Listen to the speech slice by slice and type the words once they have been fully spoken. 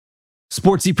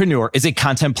Sportsepreneur is a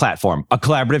content platform, a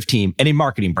collaborative team, and a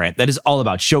marketing brand that is all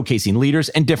about showcasing leaders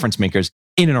and difference makers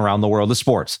in and around the world of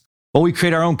sports. While we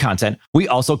create our own content, we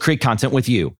also create content with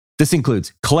you. This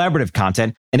includes collaborative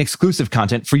content and exclusive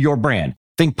content for your brand.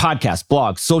 Think podcasts,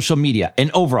 blogs, social media, and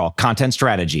overall content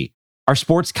strategy. Our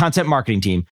sports content marketing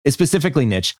team is specifically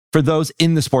niche for those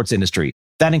in the sports industry.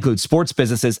 That includes sports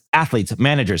businesses, athletes,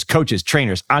 managers, coaches,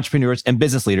 trainers, entrepreneurs, and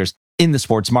business leaders in the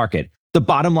sports market. The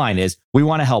bottom line is we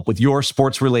want to help with your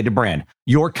sports-related brand,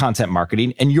 your content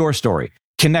marketing, and your story.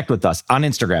 Connect with us on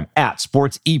Instagram at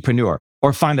SportsEpreneur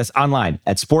or find us online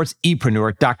at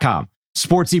sportsepreneur.com.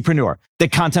 Sportsepreneur, the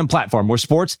content platform where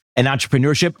sports and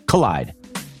entrepreneurship collide.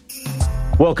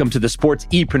 Welcome to the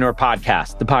Sportsepreneur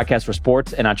Podcast, the podcast where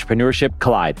sports and entrepreneurship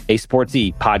collide, a Sports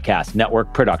E podcast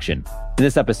network production. In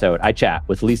this episode, I chat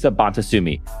with Bonta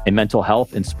Sumii, a mental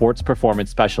health and sports performance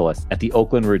specialist at the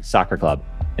Oakland Roots Soccer Club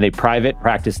and a private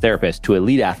practice therapist to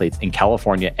elite athletes in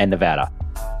California and Nevada.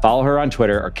 Follow her on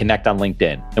Twitter or connect on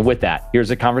LinkedIn. And with that,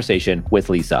 here's a conversation with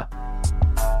Lisa.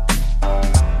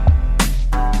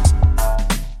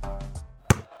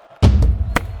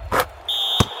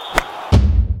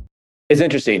 It's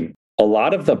interesting. A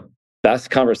lot of the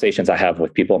best conversations I have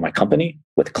with people in my company,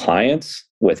 with clients,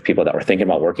 with people that we're thinking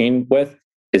about working with,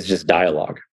 is just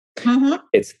dialogue. Mm-hmm.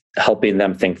 It's helping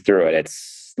them think through it.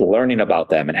 It's learning about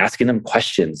them and asking them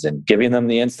questions and giving them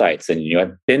the insights. And,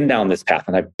 I've been down this path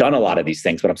and I've done a lot of these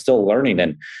things, but I'm still learning.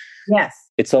 And yes,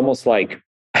 it's almost like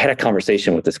I had a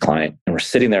conversation with this client and we're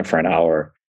sitting there for an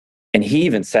hour. And he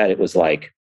even said, it was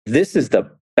like, this is the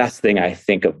best thing I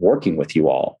think of working with you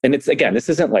all. And it's, again, this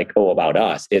isn't like, about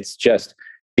us. It's just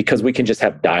because we can just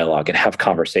have dialogue and have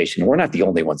conversation. We're not the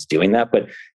only ones doing that, but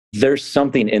there's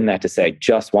something in that to say, I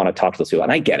just want to talk to those people.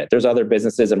 And I get it. There's other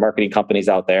businesses and marketing companies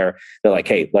out there. They're like,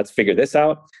 hey, let's figure this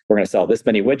out. We're going to sell this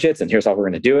many widgets and here's how we're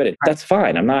going to do it. And that's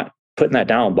fine. I'm not putting that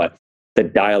down, but the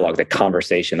dialogue, the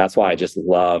conversation, that's why I just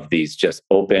love these just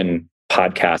open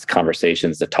podcast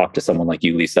conversations to talk to someone like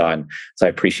you, Lisa. And so I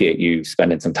appreciate you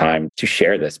spending some time to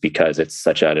share this because it's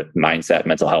such a mindset.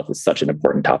 Mental health is such an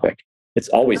important topic. It's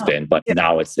always been, but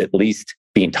now it's at least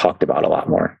being talked about a lot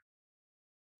more.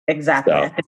 Exactly.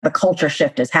 So, the culture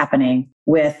shift is happening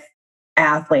with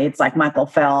athletes like Michael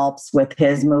Phelps, with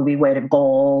his movie Weight of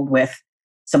Gold, with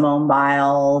Simone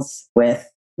Biles, with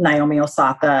Naomi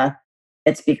Osaka.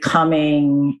 It's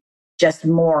becoming just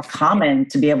more common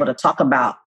to be able to talk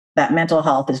about that mental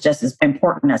health is just as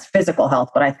important as physical health.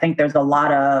 But I think there's a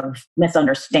lot of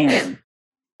misunderstanding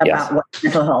about what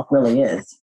mental health really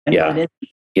is. And what it is.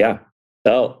 Yeah.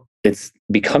 So it's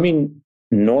becoming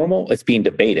normal. It's being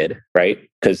debated, right?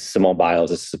 Because Simone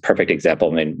Biles is a perfect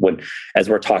example. I mean, as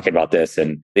we're talking about this,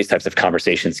 and these types of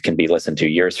conversations can be listened to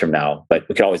years from now, but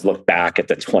we can always look back at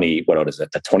the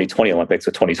 2020 Olympics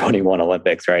or 2021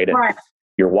 Olympics, right? And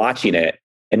you're watching it,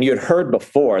 and you had heard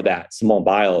before that Simone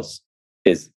Biles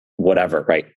is whatever,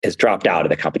 right? Has dropped out of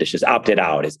the competition, is opted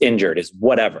out, is injured, is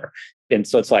whatever. And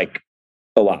so it's like,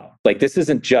 oh wow, like this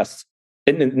isn't just.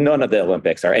 None of the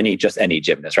Olympics are any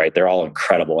gymnast, right? They're all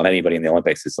incredible. And anybody in the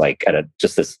Olympics is like at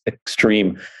just this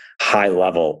extreme high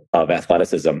level of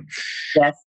athleticism.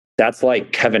 Yes. That's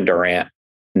like Kevin Durant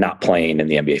not playing in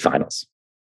the NBA finals,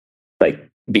 like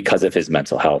because of his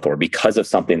mental health or because of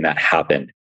something that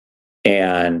happened.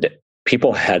 And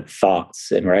people had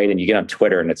thoughts and you get on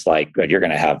Twitter and it's like, you're going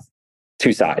to have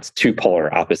two sides, two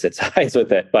polar opposite sides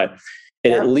with it, but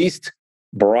it at least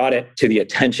brought it to the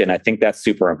attention. I think that's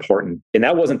super important. And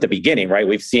that wasn't the beginning, right?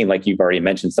 We've seen, like you've already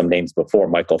mentioned some names before.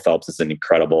 Michael Phelps is an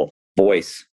incredible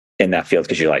voice in that field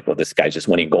because you're like, well, this guy's just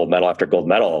winning gold medal after gold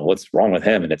medal. What's wrong with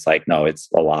him? And it's like, no, it's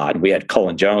a lot. We had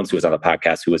Cullen Jones, who was on the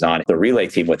podcast, who was on the relay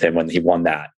team with him when he won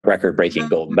that record-breaking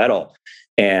gold medal.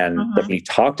 And he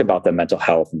talked about the mental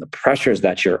health and the pressures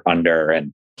that you're under.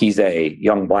 And he's a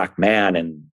young Black man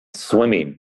and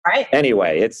swimming. Right.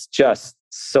 Anyway, it's just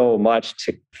so much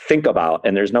to think about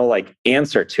and there's no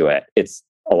answer to it. It's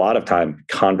a lot of time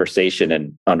conversation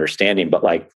and understanding. But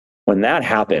when that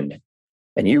happened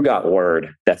and you got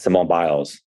word that Simone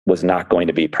Biles was not going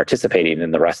to be participating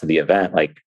in the rest of the event,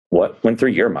 what went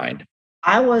through your mind?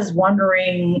 I was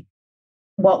wondering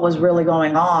what was really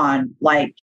going on.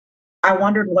 I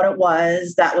wondered what it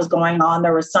was that was going on.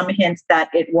 There was some hints that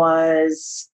it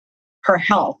was her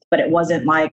health, but it wasn't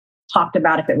talked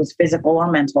about if it was physical or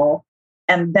mental.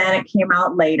 And then it came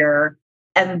out later.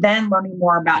 And then learning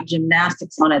more about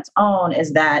gymnastics on its own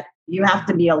is that you have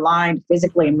to be aligned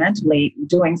physically and mentally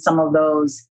doing some of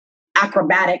those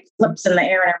acrobatic flips in the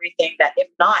air and everything that if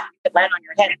not, you could land on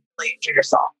your head and really injure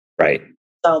yourself. Right.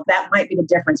 So that might be the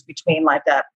difference between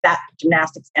that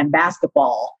gymnastics and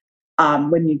basketball.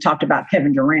 When you talked about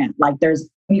Kevin Durant, there's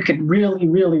you could really,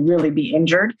 really, really be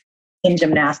injured in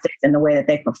gymnastics in the way that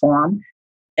they perform.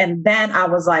 And then I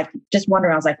was like, just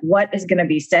wondering, I was like, what is going to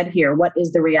be said here? What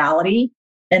is the reality?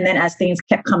 And then as things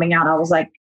kept coming out, I was like,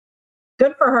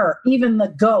 good for her. Even the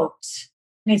GOAT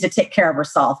needs to take care of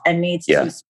herself and needs to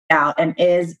speak out and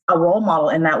is a role model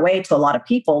in that way to a lot of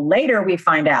people. Later, we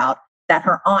find out that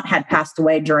her aunt had passed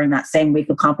away during that same week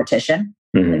of competition.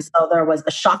 Mm-hmm. And so there was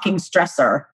a shocking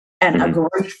stressor and a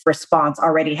grief response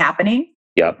already happening.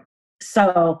 Yep.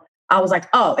 So I was like,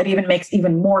 oh, it even makes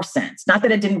even more sense. Not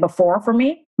that it didn't before for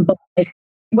me, but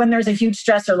when there's a huge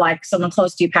stressor like someone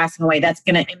close to you passing away, that's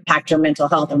going to impact your mental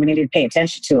health and we need to pay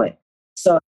attention to it.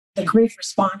 So the grief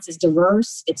response is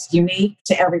diverse. It's unique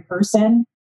to every person.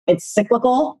 It's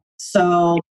cyclical.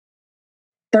 So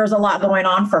there's a lot going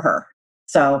on for her.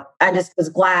 So I just was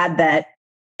glad that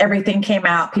everything came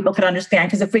out. People could understand.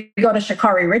 Because if we go to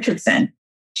Sha'Carri Richardson,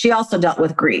 she also dealt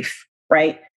with grief,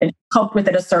 right? And coped with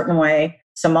it a certain way.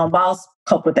 Simone Biles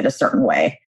coped with it a certain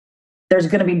way. There's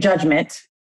going to be judgment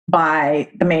by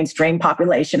the mainstream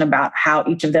population about how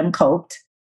each of them coped.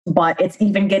 But it's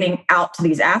even getting out to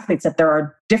these athletes that there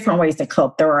are different ways to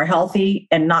cope. There are healthy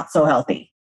and not so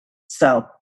healthy. So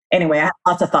anyway, I have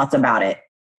lots of thoughts about it.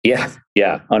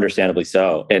 Yeah, understandably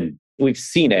so. And we've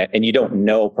seen it, and you don't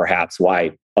know perhaps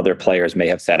why other players may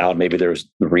have sat out. Maybe there's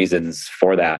reasons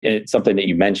for that. And it's something that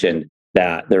you mentioned,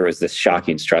 that there was this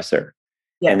shocking stressor.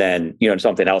 Yes. And then,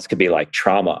 something else could be like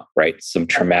trauma, right? Some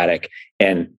traumatic.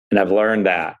 And I've learned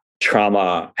that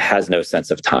trauma has no sense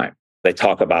of time. They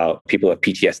talk about people with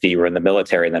PTSD who were in the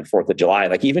military and then 4th of July,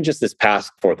 like even just this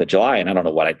past 4th of July. And I don't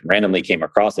know what, I randomly came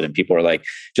across it and people were like,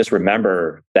 just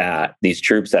remember that these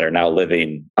troops that are now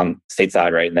living on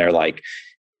stateside, right? And they're like,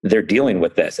 they're dealing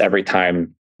with this every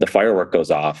time the firework goes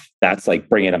off. That's like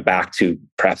bringing them back to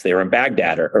perhaps they were in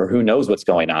Baghdad or who knows what's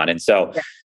going on. And so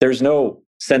there's no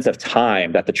sense of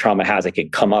time that the trauma has. It can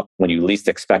come up when you least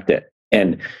expect it.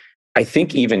 And I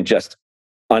think even just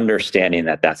understanding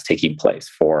that that's taking place,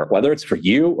 for whether it's for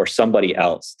you or somebody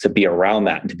else, to be around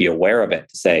that and to be aware of it,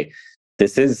 to say,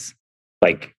 this is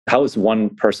like, how is one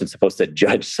person supposed to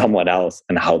judge someone else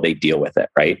and how they deal with it,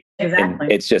 right? Exactly.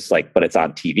 And it's just like, but it's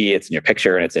on TV, it's in your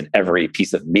picture, and it's in every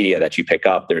piece of media that you pick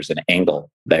up. There's an angle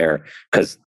there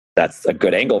because that's a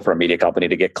good angle for a media company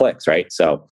to get clicks, right?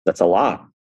 So that's a lot.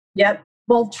 Yep.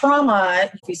 Well, trauma,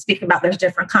 if you speak about, there's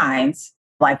different kinds.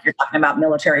 Like you're talking about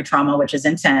military trauma, which is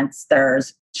intense.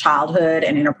 There's childhood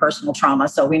and interpersonal trauma.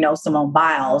 So we know Simone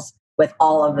Biles, with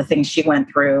all of the things she went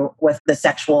through with the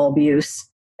sexual abuse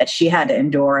that she had to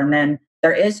endure. And then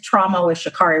there is trauma with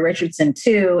Sha'Carri Richardson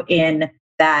too, in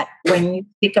that when you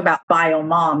speak about bio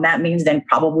mom, that means then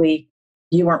probably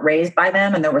you weren't raised by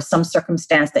them and there was some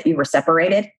circumstance that you were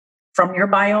separated from your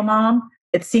bio mom.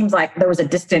 It seems like there was a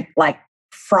distant, like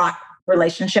fraught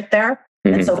relationship there.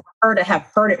 Mm-hmm. And so for her to have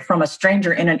heard it from a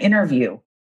stranger in an interview,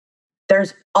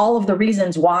 there's all of the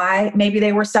reasons why maybe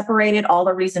they were separated, all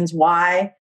the reasons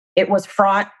why it was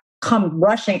fraught, come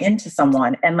rushing into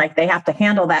someone, and like they have to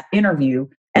handle that interview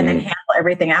and then handle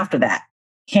everything after that.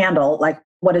 Handle, like,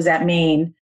 what does that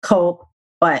mean? Cope.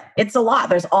 But it's a lot.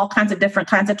 There's all kinds of different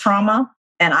kinds of trauma.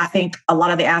 And I think a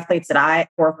lot of the athletes that I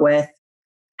work with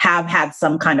have had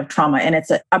some kind of trauma. And it's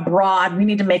a broad, we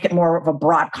need to make it more of a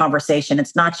broad conversation.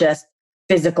 It's not just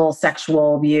physical,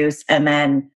 sexual abuse and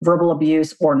then verbal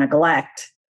abuse or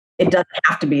neglect. It doesn't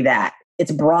have to be that.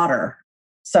 It's broader.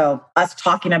 So us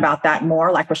talking about that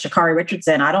more, like with Sha'Carri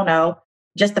Richardson, I don't know,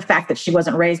 just the fact that she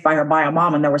wasn't raised by her bio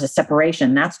mom and there was a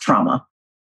separation, that's trauma.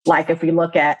 Like if we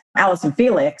look at Allyson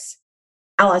Felix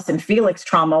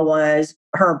trauma was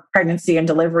her pregnancy and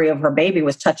delivery of her baby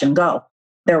was touch and go.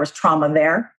 There was trauma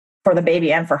there for the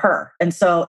baby and for her. And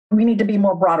so we need to be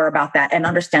more broader about that and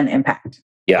understand the impact.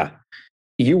 Yeah.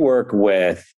 You work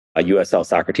with a USL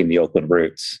soccer team, the Oakland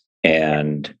Roots,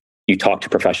 and you talk to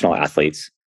professional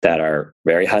athletes that are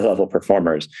very high level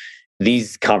performers.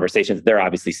 These conversations, they're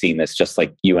obviously seeing this just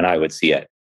like you and I would see it.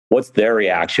 What's their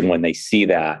reaction when they see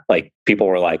that? Like people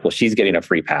were like, well, she's getting a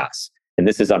free pass and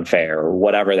this is unfair or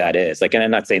whatever that is. Like, and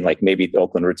I'm not saying like maybe the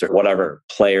Oakland Roots or whatever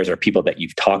players or people that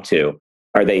you've talked to,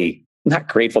 are they not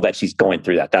grateful that she's going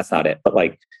through that? That's not it. But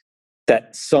like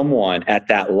that someone at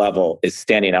that level is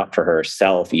standing up for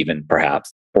herself, even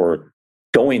perhaps, or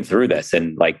going through this,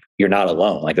 and like you're not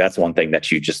alone. Like that's one thing that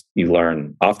you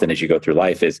learn often as you go through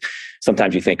life is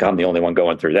sometimes you think I'm the only one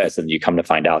going through this, and you come to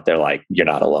find out they're like, you're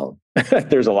not alone.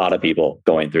 There's a lot of people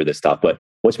going through this stuff. But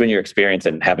what's been your experience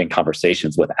in having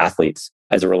conversations with athletes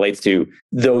as it relates to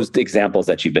those examples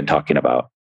that you've been talking about?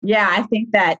 Yeah, I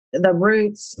think that the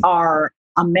Roots are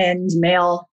a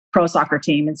male pro soccer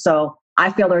team. And so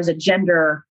I feel there's a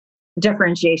gender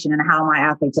differentiation in how my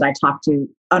athletes that I talk to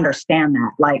understand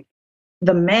that. Like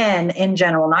the men in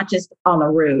general, not just on the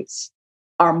roots,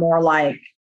 are more like,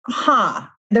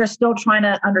 they're still trying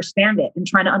to understand it and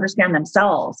trying to understand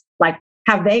themselves. Like,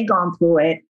 have they gone through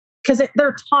it? Because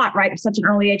they're taught, right, at such an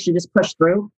early age to just push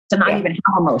through, to not even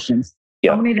have emotions.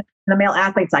 So many of the male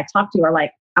athletes I talk to are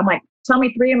like, I'm like, tell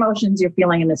me 3 emotions you're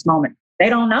feeling in this moment. They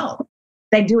don't know.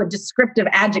 They do a descriptive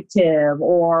adjective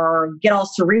or get all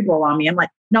cerebral on me. I'm like,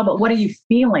 no, but what are you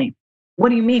feeling? What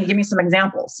do you mean? Give me some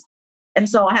examples. And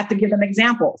so I have to give them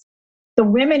examples. The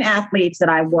women athletes that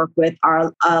I work with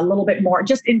are a little bit more,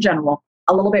 just in general,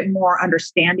 a little bit more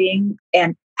understanding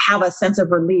and have a sense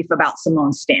of relief about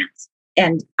Simone's stance.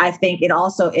 And I think it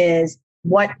also is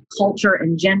what culture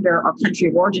and gender or country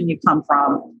of origin you come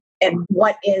from, and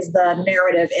what is the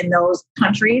narrative in those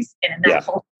countries and in that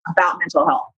culture about mental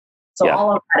health. So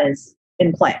all of that is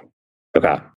in play.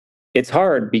 Okay. It's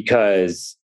hard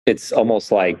because it's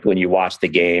almost like when you watch the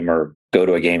game or go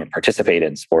to a game and participate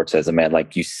in sports as a man,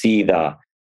 like you see the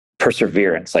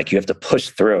perseverance, like you have to push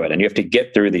through it and you have to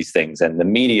get through these things. And the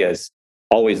media is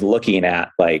always looking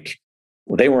at like,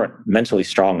 well, they weren't mentally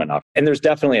strong enough. And there's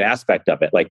definitely an aspect of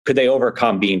it. Like, could they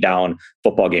overcome being down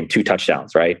football game, 2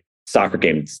 touchdowns, right? Soccer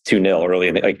game, 2-0 early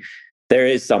in the, like, there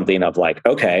is something of like,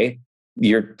 okay,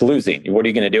 you're losing. What are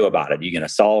you going to do about it? Are you going to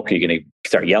sulk? Are you going to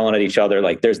start yelling at each other?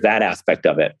 Like, there's that aspect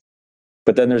of it.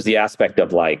 But then there's the aspect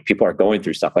of like, people are going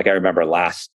through stuff. Like I remember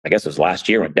I guess it was last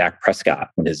year when Dak Prescott,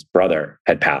 when his brother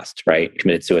had passed, right?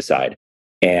 Committed suicide.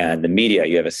 And the media,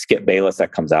 you have a Skip Bayless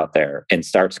that comes out there and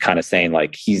starts kind of saying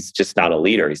like, he's just not a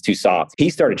leader. He's too soft. He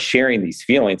started sharing these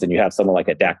feelings. And you have someone like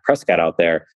a Dak Prescott out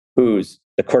there, who's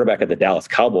the quarterback of the Dallas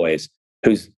Cowboys,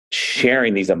 who's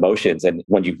sharing these emotions. And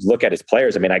when you look at his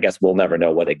players, I mean, I guess we'll never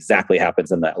know what exactly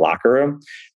happens in that locker room.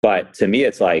 But to me,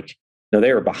 it's like, no,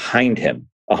 they were behind him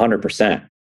 100%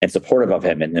 and supportive of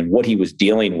him and what he was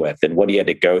dealing with and what he had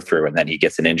to go through. And then he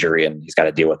gets an injury and he's got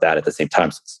to deal with that at the same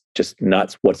time. So it's just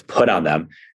nuts what's put on them.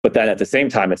 But then at the same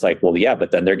time, it's like, well, yeah,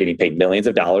 but then they're getting paid millions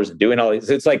of dollars and doing all these.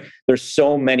 It's like, there's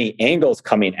so many angles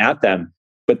coming at them,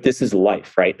 but this is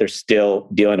life, right? They're still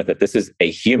dealing with it. This is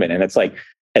a human. And it's like,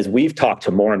 as we've talked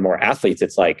to more and more athletes,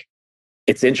 it's like,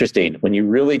 it's interesting when you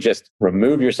really just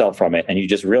remove yourself from it and you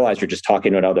just realize you're just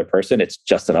talking to another person. It's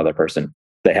just another person.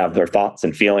 They have their thoughts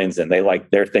and feelings and they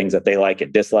like their things that they like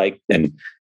and dislike. And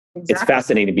It's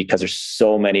fascinating because there's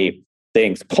so many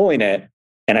things pulling it.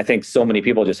 And I think so many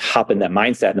people just hop in that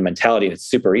mindset and the mentality. And it's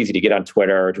super easy to get on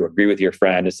Twitter or to agree with your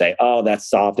friend to say, oh, that's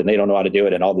soft and they don't know how to do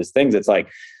it and all these things. It's like,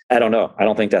 I don't know. I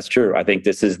don't think that's true. I think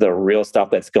this is the real stuff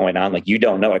that's going on. Like, you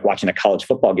don't know, like watching a college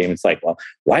football game. It's like, well,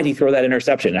 why did he throw that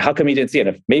interception? And how come he didn't see it?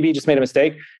 If maybe he just made a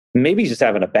mistake, maybe he's just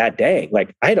having a bad day.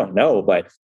 Like, I don't know,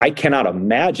 but I cannot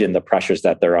imagine the pressures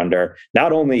that they're under,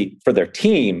 not only for their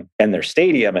team and their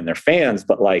stadium and their fans,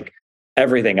 but like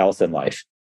everything else in life.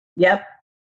 Yep.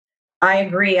 I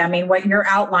agree. I mean, what you're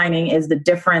outlining is the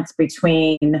difference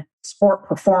between sport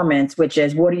performance, which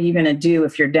is what are you going to do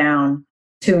if you're down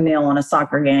 2-0 in a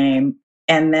soccer game,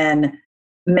 and then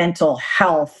mental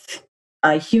health,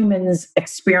 a human's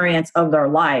experience of their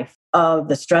life, of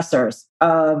the stressors,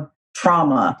 of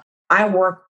trauma. I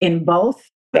work in both.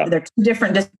 Yeah. They're 2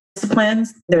 different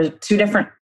disciplines. There's 2 different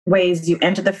ways you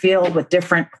enter the field with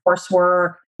different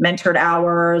coursework, mentored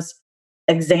hours,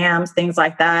 exams, things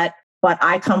like that. But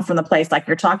I come from the place, like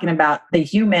you're talking about, the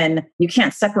human. You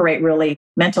can't separate really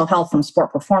mental health from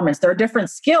sport performance. There are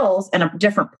different skills and a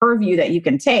different purview that you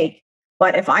can take.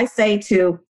 But if I say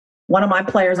to one of my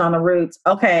players on the roots,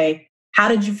 okay, how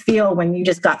did you feel when you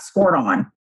just got scored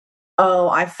on? Oh,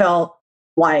 I felt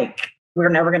like we're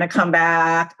never going to come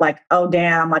back. Like, oh,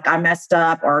 damn, like I messed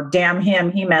up, or damn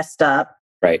him, he messed up.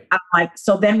 Right. I'm like,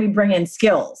 so then we bring in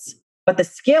skills. But the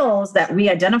skills that we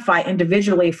identify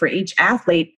individually for each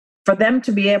athlete, for them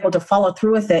to be able to follow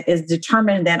through with it, is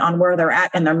determined then on where they're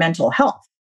at in their mental health.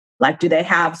 Like, do they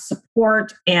have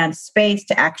support and space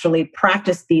to actually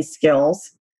practice these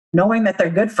skills, knowing that they're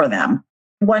good for them?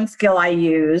 One skill I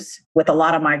use with a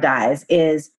lot of my guys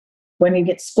is when you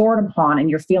get scored upon and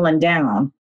you're feeling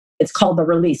down, it's called the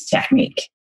release technique.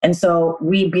 And so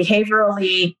we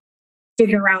behaviorally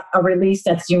figure out a release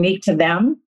that's unique to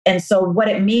them. And so what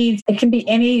it means, it can be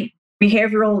any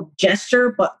behavioral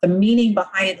gesture, but the meaning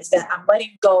behind it is that I'm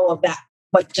letting go of that,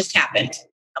 what just happened.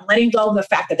 I'm letting go of the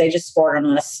fact that they just scored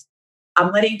on us.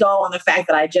 I'm letting go on the fact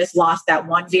that I just lost that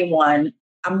 1v1.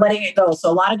 I'm letting it go.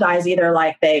 So a lot of guys either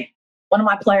like one of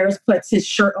my players puts his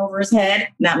shirt over his head,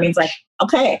 and that means like,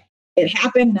 okay, it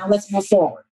happened. Now let's move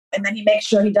forward. And then he makes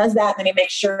sure he does that. And then he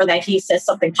makes sure that he says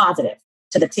something positive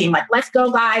to the team. Like, let's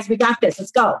go, guys. We got this.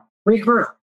 Let's go. Regroup.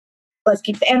 let's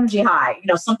keep the energy high,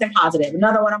 something positive.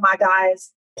 Another one of my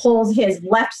guys pulls his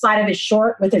left side of his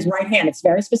short with his right hand. It's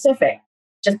very specific.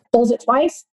 Just pulls it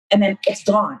twice and then it's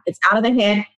gone. It's out of the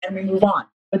head and we move on.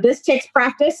 But this takes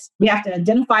practice. We have to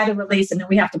identify the release and then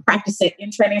we have to practice it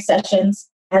in training sessions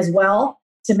as well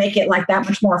to make it like that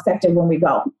much more effective when we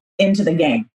go into the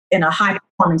game in a high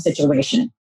performing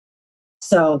situation.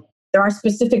 So there are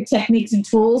specific techniques and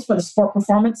tools for the sport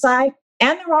performance side,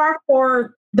 and there are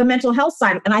for the mental health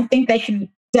side. And I think they can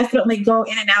definitely go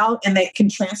in and out and they can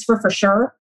transfer for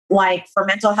sure. Like for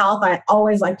mental health, I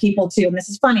always like people to, and this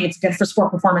is funny, it's good for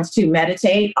sport performance too,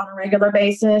 meditate on a regular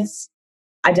basis,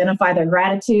 identify their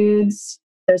gratitudes.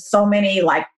 There's so many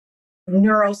like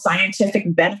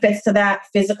neuroscientific benefits to that,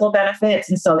 physical benefits.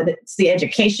 And so it's the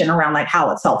education around like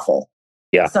how it's helpful.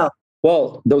 Yeah.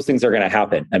 Well, those things are going to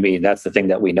happen. I mean, that's the thing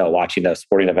that we know watching a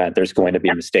sporting event, there's going to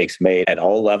be mistakes made at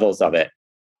all levels of it.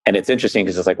 And it's interesting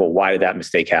because it's like, well, why did that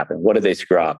mistake happen? What did they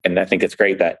screw up? And I think it's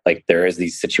great that like there is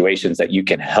these situations that you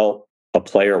can help a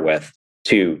player with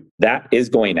that is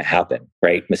going to happen,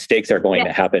 right? Mistakes are going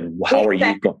to happen. How are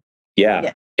you going?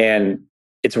 Yeah. And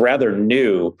it's rather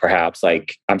new, perhaps,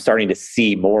 like I'm starting to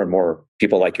see more and more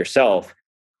people like yourself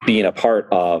being a part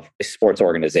of a sports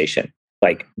organization.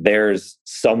 Like there's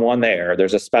someone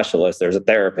there's a specialist, there's a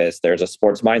therapist, there's a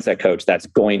sports mindset coach that's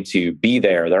going to be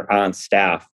there. They're on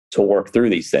staff to work through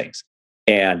these things.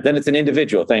 And then it's an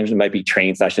individual thing. It might be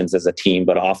training sessions as a team,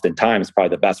 but oftentimes probably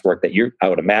the best work that I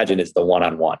would imagine is the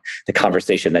one-on-one, the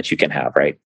conversation that you can have,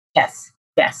 right? Yes.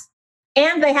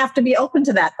 And they have to be open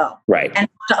to that though. Right. And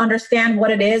to understand what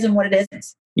it is and what it isn't.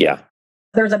 Yeah.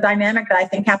 There's a dynamic that I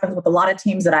think happens with a lot of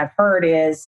teams that I've heard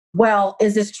is, well,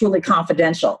 is this truly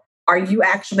confidential? Are you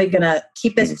actually going to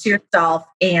keep this to yourself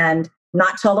and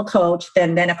not tell the coach?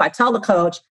 Then if I tell the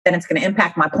coach, then it's going to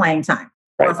impact my playing time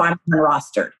or if I'm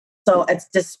rostered. So it's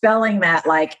dispelling that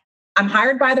like I'm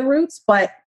hired by the Roots,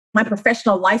 but my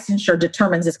professional licensure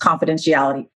determines its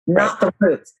confidentiality, not the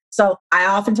Roots. So I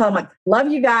often tell them like,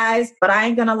 love you guys, but I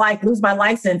ain't going to like lose my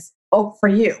license for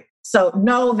you. So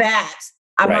know that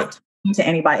I'm not talking to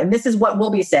anybody. And this is what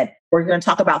will be said. We're going to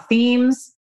talk about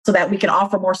themes so that we can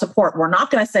offer more support. We're not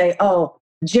going to say, oh,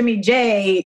 Jimmy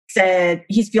J said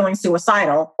he's feeling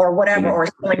suicidal or whatever, or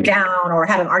feeling down or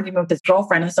had an argument with his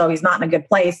girlfriend. And so he's not in a good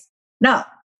place. No,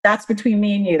 that's between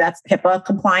me and you. That's HIPAA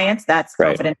compliance. That's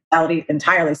confidentiality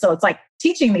entirely. So it's like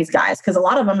teaching these guys, because a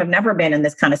lot of them have never been in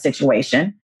this kind of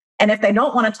situation. And if they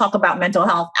don't want to talk about mental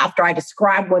health after I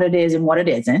describe what it is and what it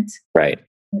isn't,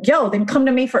 then come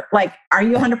to me for like, are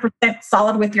you 100%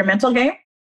 solid with your mental game?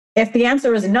 If the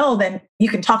answer is no, then you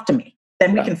can talk to me.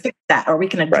 Then we can fix that or we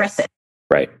can address it.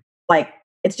 Right. Like,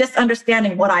 it's just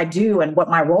understanding what I do and what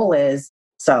my role is.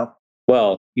 So,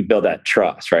 well, you build that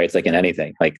trust, right? It's like in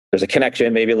anything, like there's a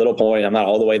connection, maybe a little point. I'm not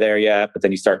all the way there yet, but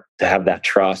then you start to have that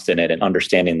trust in it and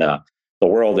understanding the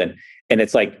world. And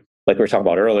it's like we were talking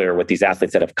about earlier with these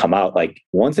athletes that have come out, like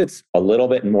once it's a little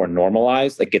bit more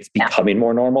normalized, like it's becoming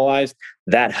more normalized,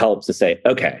 that helps to say,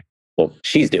 okay, well,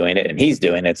 she's doing it and he's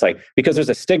doing it. It's like, because there's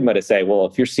a stigma to say, well,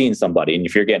 if you're seeing somebody and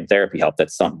if you're getting therapy help,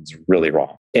 that something's really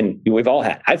wrong. And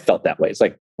I've felt that way. It's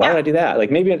like, why would I do that? Like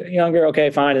maybe younger, okay,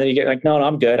 fine. And then you get like, no,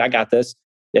 I'm good. I got this.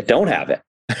 Yeah, don't have it.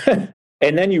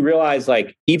 And then you realize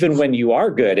like, even when you are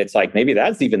good, it's like, maybe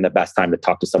that's even the best time to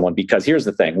talk to someone, because here's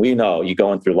the thing, we know you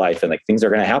going through life and like things are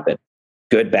going to happen,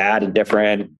 good, bad,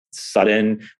 indifferent,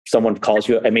 sudden, someone calls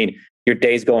you. I mean, your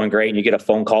day's going great and you get a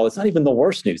phone call. It's not even the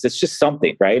worst news. It's just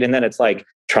something, right? And then it's like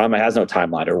trauma has no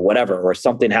timeline or whatever, or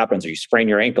something happens or you sprain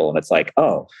your ankle and it's like,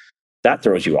 oh, that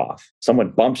throws you off. Someone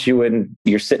bumps you and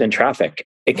you're sitting in traffic.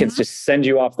 It can just send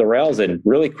you off the rails and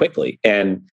really quickly.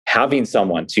 And having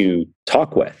someone to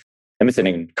talk with, and it's an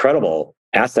incredible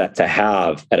asset to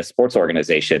have at a sports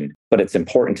organization, but it's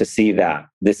important to see that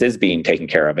this is being taken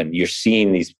care of. And you're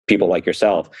seeing these people like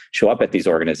yourself show up at these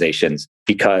organizations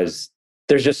because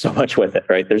there's just so much with it,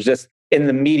 right? There's just, and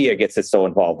the media gets it so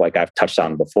involved, like I've touched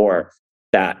on before,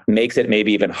 that makes it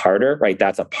maybe even harder, right?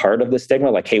 That's a part of the stigma.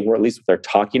 Like, hey, we're at least they're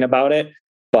talking about it.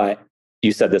 But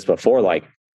you said this before, like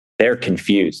they're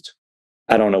confused.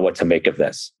 I don't know what to make of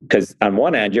this. Because on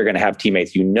one end, you're going to have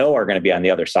teammates are going to be on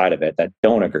the other side of it that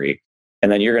don't agree.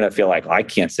 And then you're going to feel like, I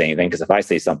can't say anything because if I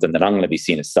say something, then I'm going to be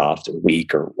seen as soft or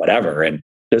weak or whatever. And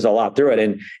there's a lot through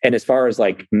it. And as far as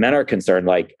like men are concerned,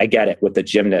 like I get it with the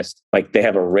gymnast, like they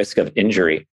have a risk of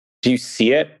injury. Do you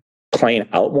see it playing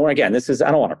out more? Again, I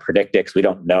don't want to predict it because we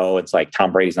don't know. It's like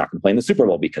Tom Brady's not going to play in the Super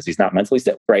Bowl because he's not mentally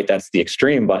fit, right? That's the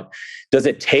extreme. But does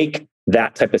it take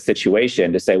that type of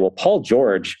situation to say, well, Paul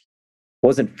George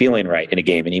wasn't feeling right in a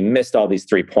game and he missed all these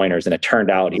 3-pointers and it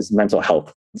turned out his mental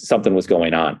health, something was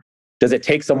going on. does it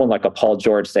take someone like a Paul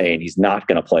George saying he's not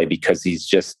going to play because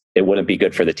it wouldn't be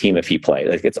good for the team if he played?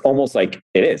 Like, it's almost like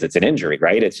it's an injury,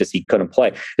 right? It's just he couldn't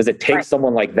play. Does it take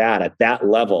someone like that at that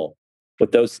level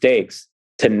with those stakes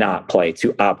to not play,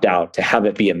 to opt out, to have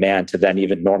it be a man, to then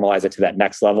even normalize it to that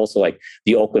next level? So like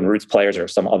the Oakland Roots players or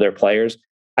some other players,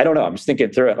 I don't know. I'm just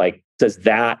thinking through it. Like, does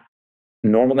that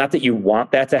normal, not that you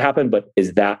want that to happen, but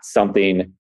is that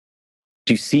something,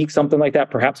 do you see something like that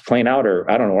perhaps playing out? Or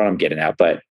I don't know what I'm getting at,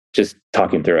 but just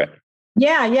talking through it.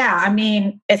 Yeah. I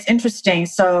mean, it's interesting.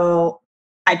 So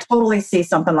I totally see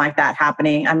something like that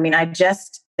happening. I mean,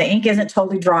 the ink isn't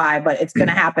totally dry, but it's going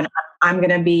to happen. I'm going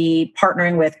to be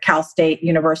partnering with Cal State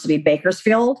University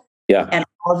Bakersfield and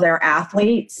all of their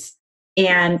athletes.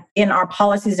 And in our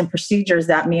policies and procedures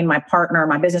that me and my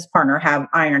business partner have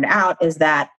ironed out is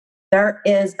that there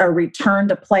is a return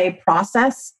to play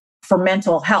process for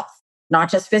mental health, not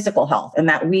just physical health, and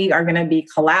that we are going to be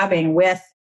collabing with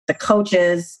the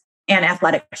coaches and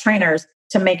athletic trainers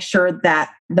to make sure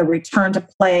that the return to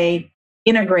play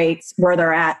integrates where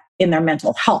they're at in their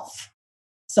mental health,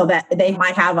 so that they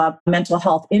might have a mental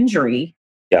health injury,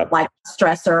 like a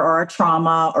stressor or a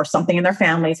trauma or something in their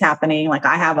families happening. Like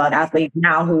I have an athlete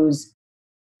now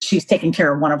she's taking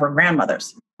care of one of her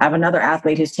grandmothers. I have another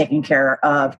athlete who's taking care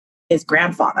of his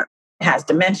grandfather, has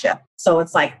dementia. So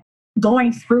it's like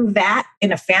going through that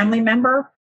in a family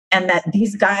member, and that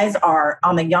these guys are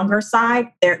on the younger side,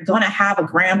 they're going to have a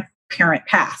grandparent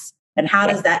pass. And how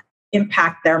does that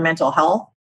impact their mental health?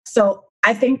 So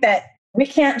I think that we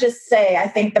can't just say, I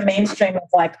think the mainstream is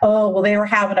like, oh, well, they were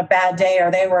having a bad day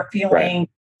or they were feeling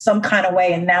some kind of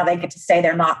way, and now they get to say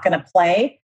they're not going to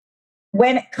play.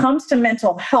 When it comes to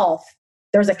mental health,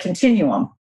 there's a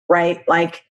continuum, right?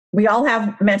 Like we all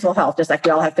have mental health, just like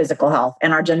we all have physical health,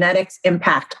 and our genetics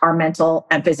impact our mental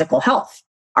and physical health.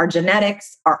 Our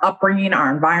genetics, our upbringing, our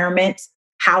environment,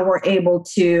 how we're able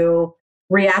to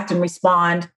react and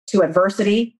respond to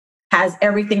adversity has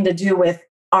everything to do with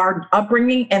our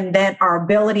upbringing, and then our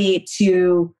ability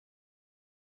to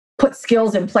put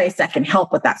skills in place that can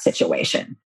help with that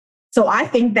situation. So I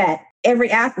think that every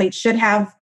athlete should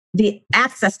have the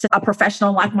access to a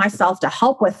professional like myself to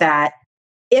help with that.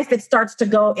 If it starts to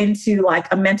go into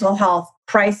like a mental health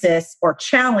crisis or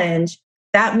challenge,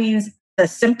 that means the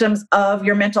symptoms of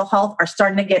your mental health are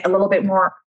starting to get a little bit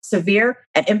more severe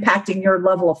and impacting your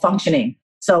level of functioning.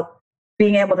 So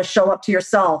being able to show up to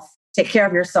yourself, take care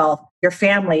of yourself, your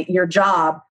family, your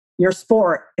job, your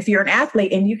sport. If you're an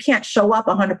athlete and you can't show up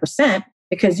 100%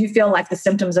 because you feel like the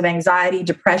symptoms of anxiety,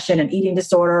 depression, and eating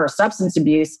disorder or substance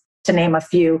abuse, to name a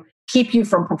few, keep you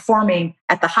from performing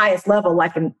at the highest level,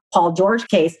 like in Paul George's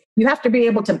case, you have to be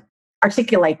able to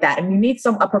articulate that. And you need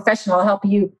a professional to help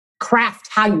you craft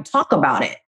how you talk about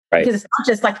it. Right. Because it's not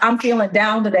just like, I'm feeling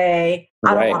down today,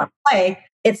 I don't want to play.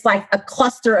 It's like a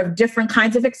cluster of different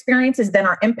kinds of experiences that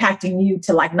are impacting you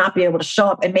to like not be able to show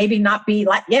up and maybe not be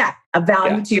like, a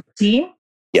value to your team.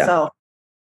 Yeah. So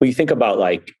when you think about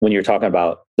like, when you're talking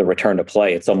about the return to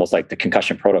play, it's almost like the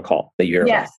concussion protocol that you're,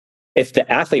 if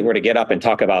the athlete were to get up and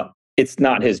talk about, it's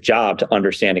not his job to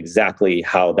understand exactly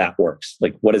how that works.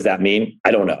 Like, what does that mean?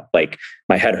 I don't know. Like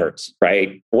my head hurts,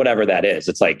 right? Whatever that is.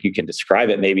 It's like, you can describe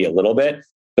it maybe a little bit,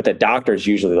 but the doctor is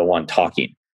usually the one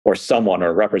talking, or someone or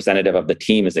a representative of the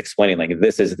team is explaining like,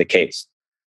 this is the case.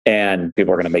 And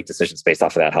people are going to make decisions based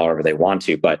off of that, however they want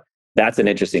to. But that's an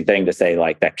interesting thing to say,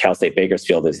 like that Cal State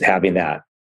Bakersfield is having that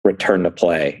return to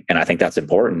play. And I think that's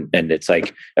important. And it's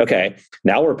like, okay,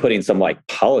 now we're putting some like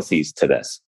policies to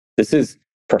this. This is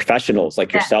professionals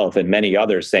like yourself and many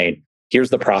others saying, here's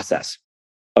the process.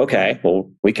 Okay,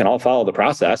 well, we can all follow the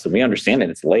process and we understand it.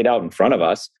 It's laid out in front of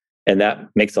us. And that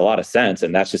makes a lot of sense.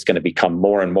 And that's just going to become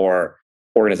more and more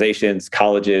organizations,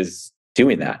 colleges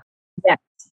doing that. Yes,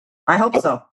 I hope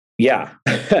so. Yeah.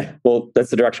 Well,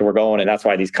 that's the direction we're going. And that's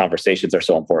why these conversations are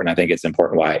so important. I think it's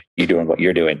important why you're doing what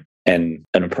you're doing. And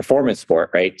in a performance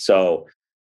sport, right? So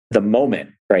the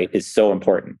moment, right, is so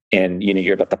important. And, you know,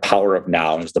 you're about the power of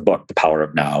now. There's the book, The Power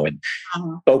of Now, and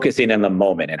focusing on the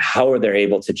moment and how are they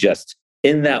able to just,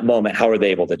 in that moment, how are they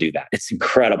able to do that? It's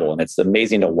incredible. And it's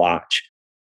amazing to watch.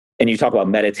 And you talk about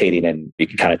meditating, and you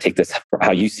can kind of take this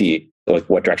how you see, like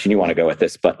what direction you want to go with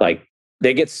this. But like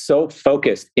they get so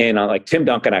focused in on, like Tim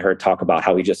Duncan, I heard talk about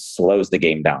how he just slows the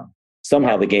game down.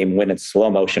 Somehow the game went in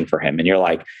slow motion for him. And you're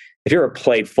like, if you ever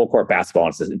played full court basketball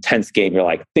and it's an intense game, you're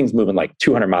like, things moving like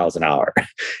 200 miles an hour.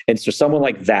 And so someone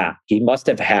like that, he must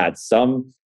have had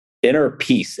some inner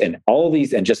peace and all of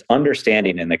these, and just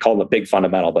understanding, and they call it the big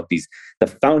fundamental, but the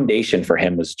foundation for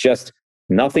him was just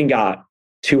nothing got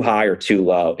too high or too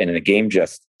low. And the game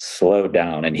just slowed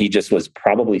down. And he just was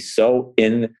probably so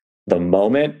in the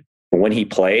moment when he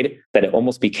played that it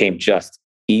almost became just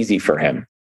easy for him.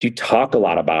 Do you talk a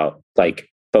lot about like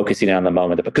focusing on the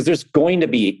moment? Because there's going to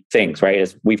be things, right?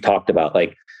 As we've talked about,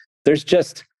 like there's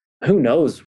just, who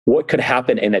knows what could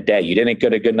happen in a day. You didn't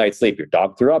get a good night's sleep. Your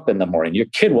dog threw up in the morning. Your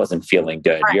kid wasn't feeling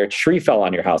good. Right. Your tree fell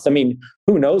on your house. I mean,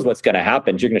 who knows what's going to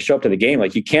happen? You're going to show up to the game.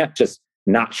 Like you can't just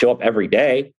not show up every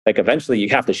day. Like eventually you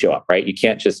have to show up, right? You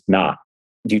can't just not.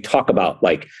 Do you talk about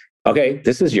like, okay,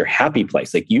 this is your happy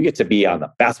place. Like you get to be on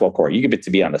the basketball court. You get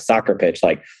to be on the soccer pitch.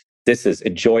 Like this is,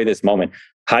 enjoy this moment.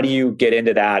 How do you get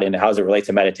into that? And how does it relate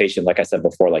to meditation? Like I said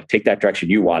before, like take that direction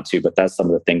you want to, but that's some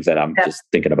of the things that I'm just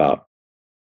thinking about.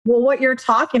 Well, what you're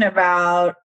talking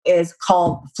about is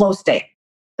called flow state.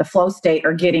 The flow state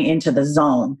or getting into the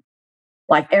zone.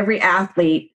 Like every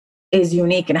athlete is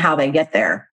unique in how they get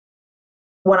there.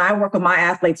 When I work with my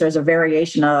athletes, there's a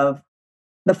variation of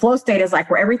the flow state is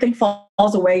like where everything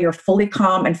falls away. You're fully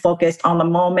calm and focused on the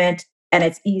moment and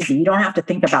it's easy. You don't have to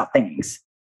think about things.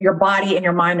 Your body and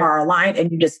your mind are aligned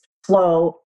and you just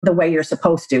flow the way you're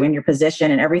supposed to in your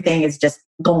position and everything is just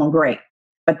going great.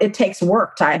 But it takes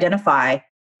work to identify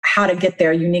how to get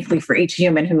there uniquely for each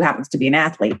human who happens to be an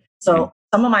athlete. So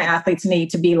some of my athletes need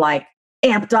to be like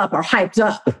amped up or hyped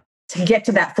up to get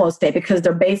to that flow state because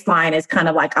their baseline is kind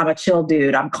of like, I'm a chill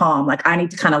dude, I'm calm. Like I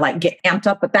need to kind of like get amped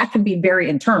up, but that can be very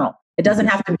internal. It doesn't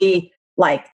have to be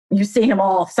like you see him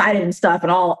all excited and stuff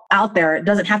and all out there. It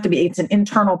doesn't have to be, it's an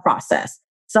internal process.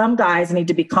 Some guys need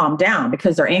to be calmed down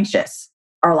because they're anxious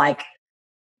or like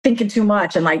thinking too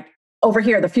much and like over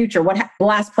here, the future, the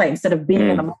last play instead of being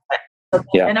in the moment. So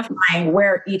identifying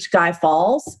where each guy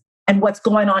falls and what's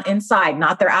going on inside,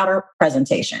 not their outer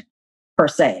presentation per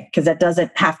se, because that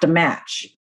doesn't have to match.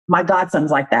 My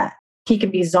godson's like that. He can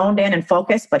be zoned in and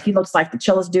focused, but he looks like the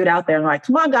chillest dude out there. And like,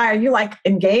 come on, guy, are you like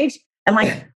engaged? And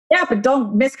like, yeah, but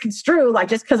don't misconstrue. Like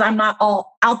just because I'm not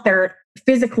all out there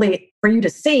physically for you to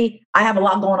see, I have a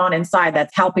lot going on inside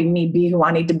that's helping me be who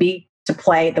I need to be to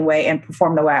play the way and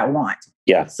perform the way I want.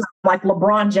 Yeah. So like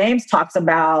LeBron James talks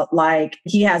about, like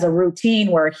he has a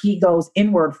routine where he goes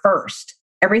inward first.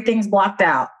 Everything's blocked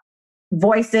out.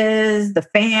 Voices, the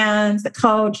fans, the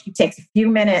coach. He takes a few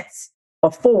minutes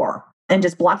before and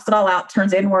just blocks it all out,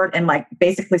 turns inward and like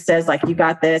basically says like, you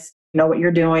got this, you know what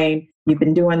you're doing. You've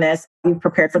been doing this. You've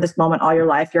prepared for this moment all your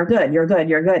life. You're good. You're good.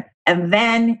 You're good. And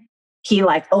then he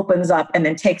like opens up and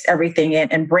then takes everything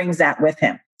in and brings that with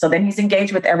him. So then he's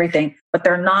engaged with everything, but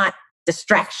they're not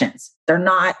distractions. They're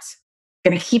not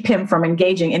going to keep him from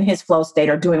engaging in his flow state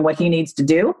or doing what he needs to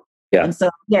do. Yeah. And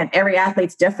so again, every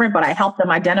athlete's different, but I help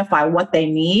them identify what they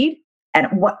need and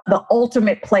what the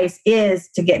ultimate place is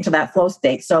to get into that flow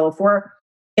state. So if we're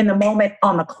in the moment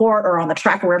on the court or on the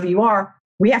track, or wherever you are,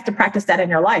 we have to practice that in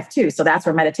your life too. So that's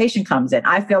where meditation comes in.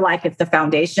 I feel like it's the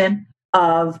foundation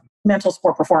of mental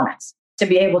sport performance. To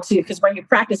be able to, because when you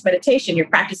practice meditation, you're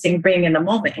practicing being in the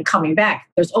moment and coming back.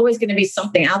 There's always going to be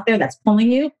something out there that's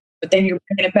pulling you, but then you're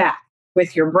bringing it back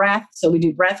with your breath. So we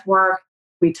do breath work.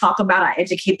 We talk about, I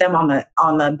educate them on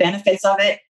the benefits of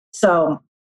it. So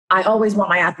I always want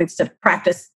my athletes to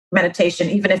practice meditation,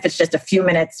 even if it's just a few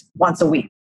minutes once a week.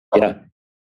 Yeah.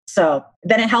 So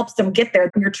then it helps them get there.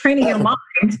 You're training your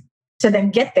mind to then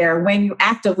get there when you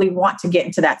actively want to get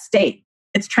into that state.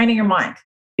 It's training your mind.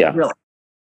 Yeah. Really.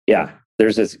 Yeah.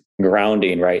 There's this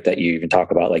grounding, right? That you even talk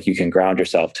about, like you can ground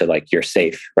yourself to like, you're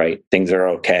safe, right? Things are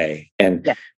okay.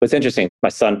 And what's interesting, my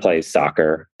son plays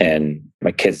soccer and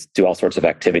my kids do all sorts of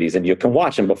activities and you can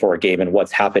watch them before a game and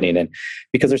what's happening. And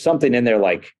because there's something in there,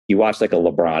 like you watch like a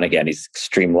LeBron, again, he's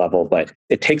extreme level, but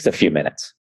it takes a few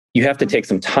minutes. You have to take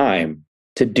some time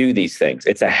to do these things.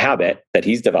 It's a habit that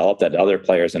he's developed that other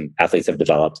players and athletes have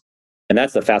developed. And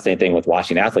that's the fascinating thing with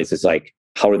watching athletes is like,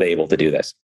 how are they able to do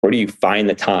this? Where do you find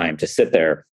the time to sit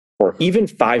there for even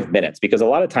 5 minutes? Because a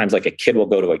lot of times, like a kid will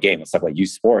go to a game, let's talk about youth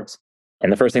sports.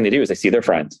 And the first thing they do is they see their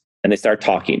friends and they start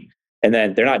talking. And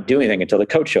then they're not doing anything until the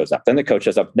coach shows up. Then the coach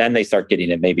shows up, then they start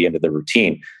getting it maybe into the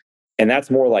routine. And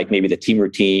that's more like maybe the team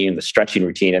routine, the stretching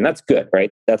routine. And that's good, right?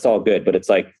 That's all good. But it's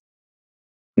like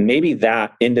maybe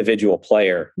that individual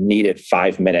player needed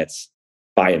 5 minutes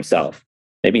by himself,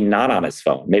 maybe not on his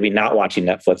phone, maybe not watching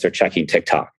Netflix or checking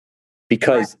TikTok.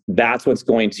 Because that's what's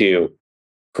going to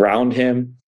ground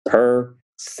him, her,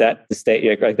 set the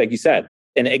state, like you said.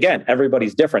 And again,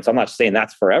 everybody's different. So I'm not saying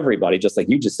that's for everybody, just like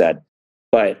you just said.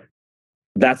 But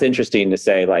that's interesting to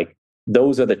say, like,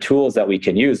 those are the tools that we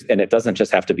can use. And it doesn't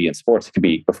just have to be in sports. It can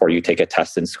be before you take a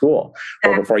test in school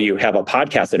or before you have a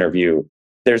podcast interview.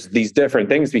 There's these different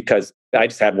things because I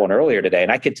just had one earlier today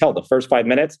and I could tell the first 5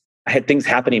 minutes, I had things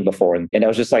happening before. And I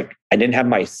was just like, I didn't have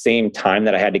my same time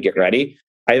that I had to get ready.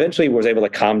 I eventually was able to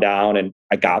calm down and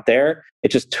I got there.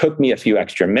 It just took me a few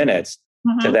extra minutes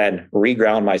to then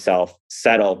reground myself,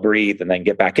 settle, breathe, and then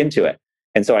get back into it.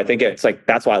 And so I think it's like,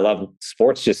 that's why I love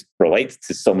sports, just relates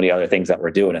to so many other things that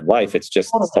we're doing in life. It's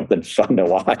just something fun to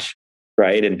watch,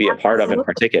 right? And be a part of and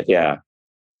participate. Yeah.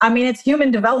 I mean, it's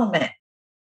human development.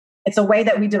 It's a way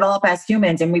that we develop as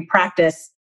humans, and we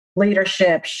practice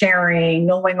leadership, sharing,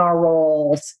 knowing our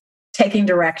roles, taking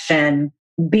direction,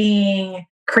 being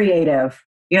creative.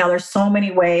 There's so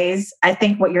many ways. I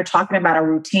think what you're talking about are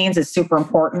routines is super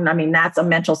important. I mean, that's a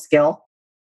mental skill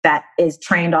that is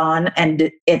trained on, and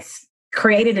it's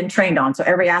created and trained on. So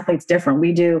every athlete's different.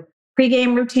 We do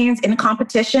pre-game routines in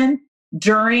competition,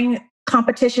 during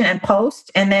competition and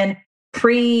post, and then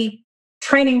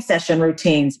pre-training session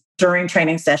routines during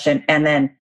training session and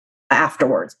then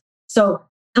afterwards. So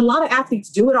a lot of athletes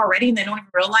do it already and they don't even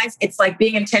realize. It's like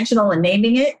being intentional and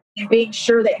naming it and being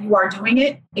sure that you are doing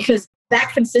it, because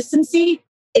that consistency,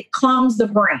 it calms the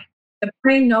brain. The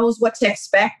brain knows what to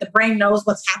expect. The brain knows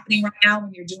what's happening right now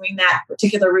when you're doing that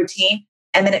particular routine.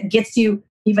 And then it gets you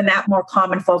even that more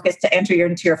calm and focused to enter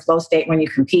into your flow state when you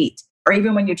compete or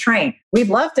even when you train. We'd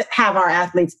love to have our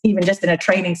athletes, even just in a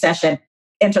training session,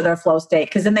 enter their flow state,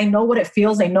 because then they know what it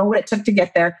feels. They know what it took to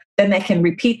get there. Then they can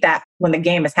repeat that when the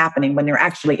game is happening, when they're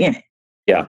actually in it.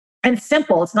 Yeah. And it's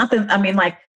simple. It's not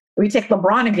like we take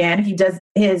LeBron again. He does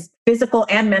his physical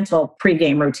and mental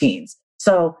pregame routines.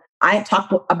 So I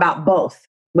talk about both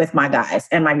with my guys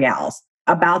and my gals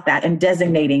about that and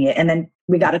designating it. And then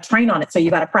we got to train on it. So you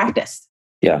got to practice.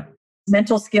 Yeah.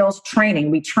 Mental skills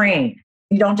training. We train.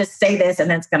 You don't just say this and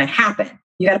then it's going to happen.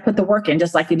 You got to put the work in,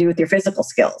 just like you do with your physical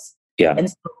skills. Yeah. And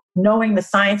so knowing the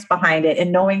science behind it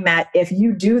and knowing that if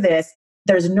you do this,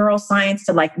 there's neuroscience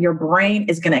to like your brain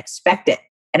is going to expect it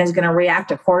and is going to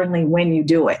react accordingly when you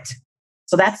do it.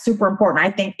 So that's super important. I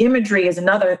think imagery is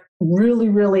another really,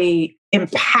 really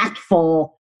impactful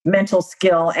mental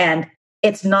skill, and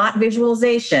it's not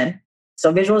visualization.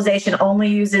 So visualization only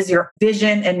uses your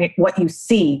vision and what you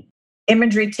see.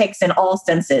 Imagery takes in all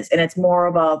senses, and it's more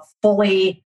of a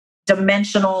fully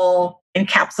dimensional,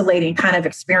 encapsulating kind of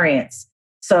experience.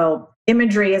 So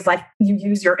imagery is like you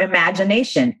use your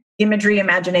imagination,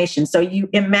 imagination. So you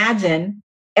imagine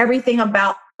everything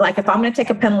about, like if I'm going to take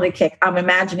a penalty kick, I'm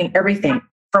imagining everything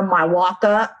from my walk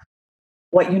up,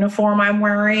 what uniform I'm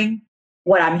wearing,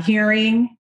 what I'm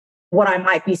hearing, what I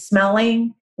might be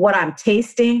smelling, what I'm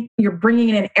tasting. You're bringing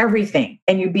in everything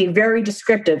and you be very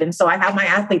descriptive. And so I have my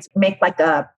athletes make like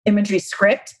a imagery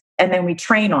script and then we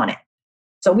train on it.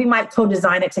 So we might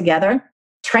co-design it together.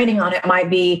 Training on it might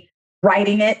be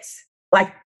writing it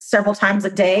like several times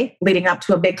a day leading up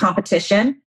to a big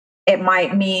competition. It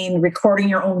might mean recording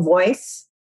your own voice,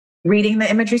 reading the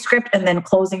imagery script, and then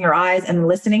closing your eyes and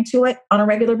listening to it on a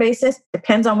regular basis.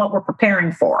 Depends on what we're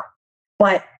preparing for.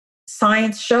 But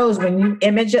science shows when you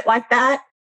image it like that,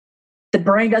 the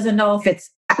brain doesn't know if it's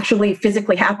actually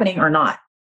physically happening or not.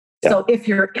 Yeah. So if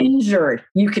you're injured,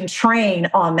 you can train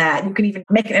on that. You can even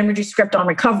make an imagery script on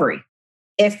recovery.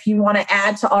 If you want to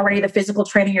add to already the physical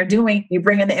training you're doing, you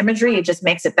bring in the imagery, it just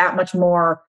makes it that much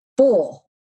more full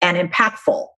and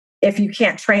impactful. If you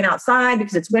can't train outside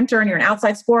because it's winter and you're an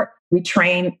outside sport, we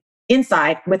train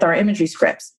inside with our imagery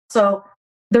scripts. So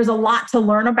there's a lot to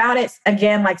learn about it.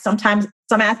 Again, like sometimes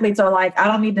some athletes are like, I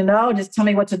don't need to know, just tell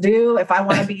me what to do. If I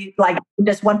want to be like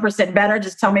just 1% better,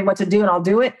 just tell me what to do and I'll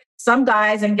do it. Some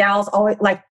guys and gals always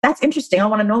like, that's interesting. I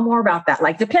want to know more about that.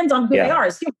 Like depends on who they are.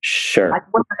 Sure. Like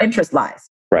what their interest lies.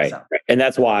 Right. So. And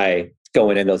that's why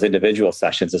going in those individual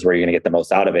sessions is where you're going to get the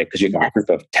most out of it, because you have a group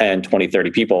of 10, 20,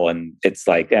 30 people. And it's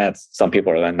like, some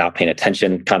people are not paying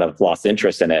attention, kind of lost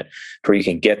interest in it, where you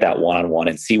can get that one-on-one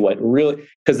and see what really,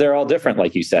 because they're all different.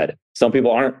 Like you said, some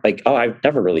people aren't like, oh, I've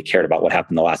never really cared about what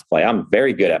happened the last play. I'm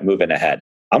very good at moving ahead.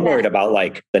 I'm worried about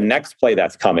like the next play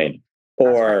that's coming,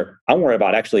 or I'm worried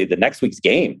about actually the next week's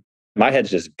game. My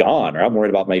head's just gone, or I'm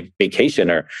worried about my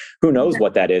vacation, or who knows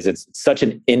what that is. It's such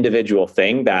an individual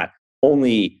thing that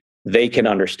only they can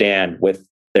understand with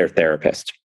their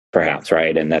therapist, perhaps,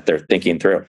 right? And that they're thinking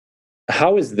through.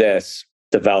 How is this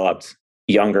developed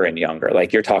younger and younger?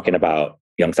 Like you're talking about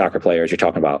young soccer players, you're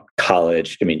talking about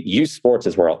college. I mean, youth sports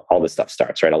is where all this stuff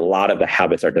starts, right? A lot of the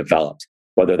habits are developed,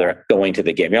 whether they're going to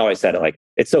the game. You always said it like,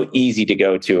 it's so easy to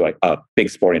go to like a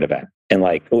big sporting event and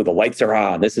like, oh, the lights are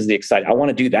on. This is the exciting. I want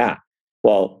to do that.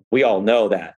 Well, we all know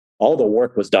that all the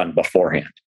work was done beforehand.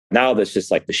 Now there's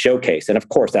just like the showcase. And of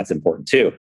course, that's important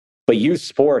too. But youth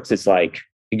sports is like,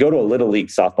 you go to a little league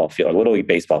softball field, a little league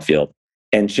baseball field,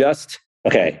 and just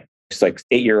like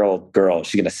 8-year-old girl,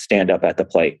 she's going to stand up at the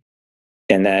plate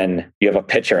And then you have a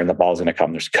pitcher and the ball's going to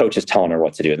come. There's coaches telling her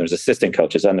what to do. And there's assistant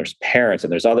coaches and there's parents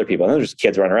and there's other people. And then there's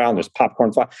kids running around. There's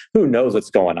popcorn flying. Who knows what's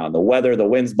going on? The weather, the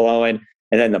wind's blowing.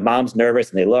 And then the mom's nervous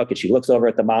and they look and she looks over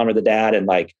at the mom or the dad and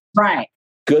like, right.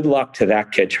 Good luck to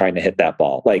that kid trying to hit that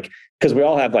ball. Like, because we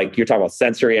all have like, you're talking about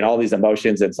sensory and all these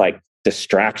emotions. It's like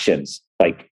distractions,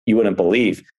 like you wouldn't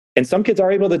believe. And some kids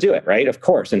are able to do it, right? Of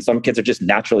course. And some kids are just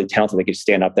naturally talented. They can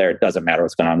stand up there. It doesn't matter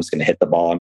what's going on. I'm just going to hit the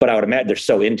ball. But I would imagine they're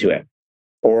so into it.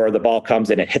 Or the ball comes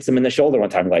and it hits them in the shoulder one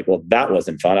time. Like, well, that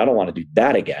wasn't fun. I don't want to do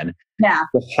that again. Yeah.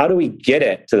 So how do we get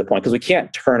it to the point? Because we can't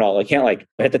like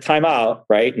hit the timeout,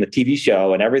 right? In the TV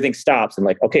show and everything stops and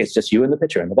like, okay, it's just you and the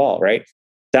pitcher and the ball, right?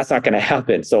 That's not going to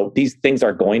happen. So these things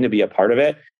are going to be a part of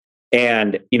it.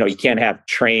 And, you can't have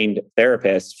trained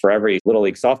therapists for every Little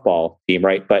League softball team,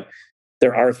 right? But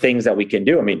there are things that we can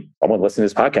do. I mean, someone listening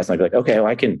to this podcast and I'd be like, okay, well,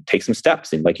 I can take some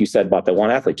steps. And like you said about the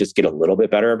one athlete, just get a little bit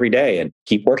better every day and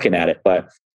keep working at it. But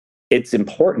it's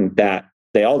important that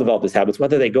they all develop these habits,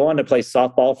 whether they go on to play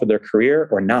softball for their career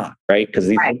or not, right? Because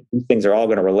these things are all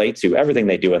going to relate to everything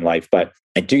they do in life. But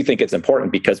I do think it's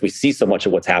important because we see so much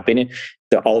of what's happening,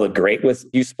 all the great with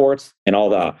youth sports and all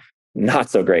the not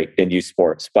so great in youth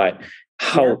sports. But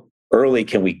how early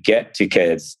can we get to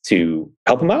kids to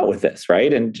help them out with this,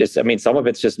 right? And just, some of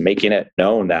it's just making it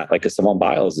known that like a Simone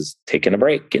Biles is taking a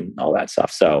break and all that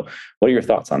stuff. So what are your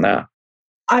thoughts on that?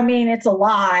 It's a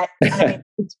lot.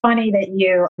 It's funny that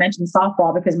you mentioned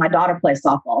softball because my daughter plays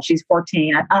softball. She's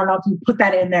 14. I don't know if you put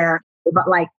that in there, but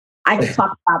like I could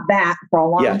talk about that for a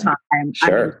long time.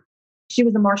 Sure. She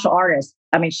was a martial artist.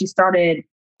 She started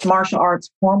martial arts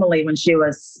formally when she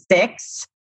was 6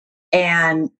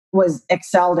 and was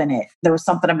excelled in it. There was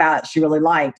something about it she really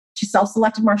liked. She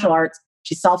self-selected martial arts.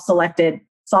 She self-selected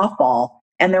softball.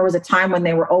 And there was a time when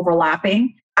they were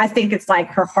overlapping. I think it's like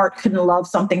her heart couldn't love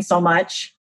something so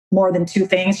much, more than 2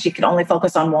 things. She could only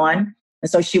focus on one. And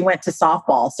so she went to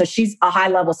softball. So she's a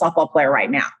high-level softball player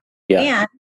right now. Yeah. And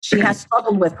she has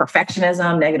struggled with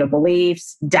perfectionism, negative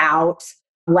beliefs, doubt,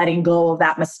 letting go of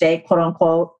that mistake, quote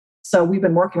unquote. So we've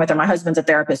been working with her. My husband's a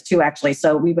therapist too, actually.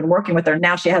 So we've been working with her.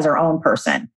 Now she has her own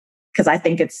person because I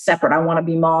think it's separate. I want to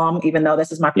be mom, even though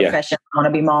this is my profession. I want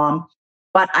to be mom.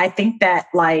 But I think that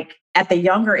like at the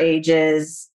younger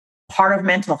ages, part of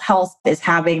mental health is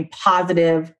having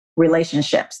positive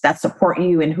relationships that support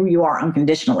you and who you are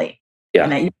unconditionally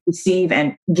and that you receive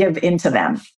and give into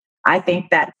them. I think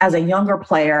that as a younger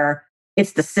player,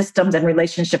 it's the systems and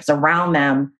relationships around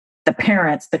them, the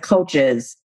parents, the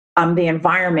coaches, the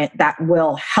environment that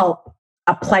will help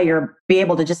a player be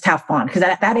able to just have fun. Because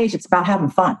at that age, it's about having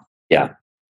fun. Yeah.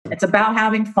 It's about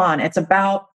having fun. It's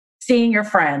about seeing your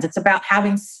friends. It's about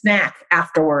having snack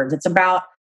afterwards. It's about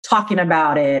talking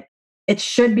about it. It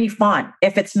should be fun.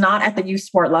 If it's not at the youth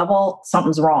sport level,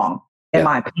 something's wrong, in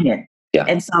my opinion. Yeah.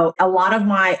 And so a lot of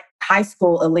my high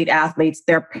school elite athletes,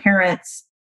 their parents,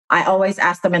 I always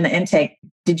ask them in the intake,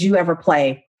 did you ever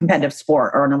play competitive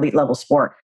sport or an elite level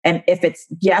sport? And if it's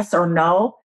yes or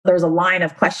no, there's a line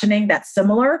of questioning that's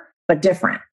similar, but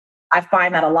different. I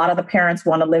find that a lot of the parents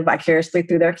want to live vicariously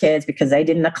through their kids because they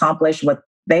didn't accomplish what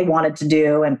they wanted to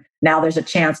do. And now there's a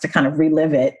chance to kind of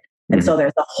relive it. And so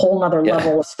there's a whole nother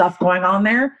level of stuff going on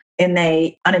there. And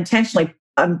they unintentionally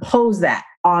impose that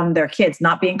on their kids,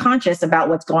 not being conscious about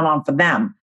what's going on for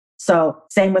them. So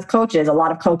same with coaches. A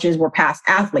lot of coaches were past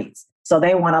athletes. So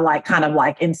they want to kind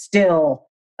of instill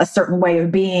a certain way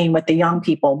of being with the young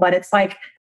people. But it's like,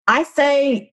 I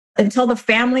say until the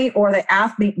family or the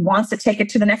athlete wants to take it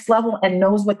to the next level and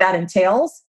knows what that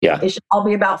entails, it should all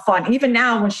be about fun. Even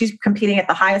now, when she's competing at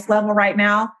the highest level right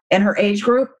now in her age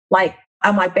group,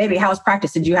 I'm like, baby, how was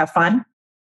practice? Did you have fun?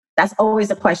 That's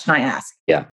always a question I ask.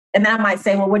 Yeah. And then I might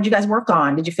say, well, what did you guys work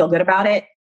on? Did you feel good about it?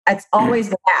 It's always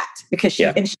that because she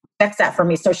expects that from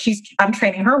me. So I'm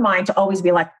training her mind to always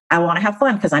be like, I want to have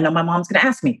fun because I know my mom's going to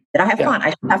ask me, did I have fun? I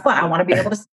should have fun. I want to be able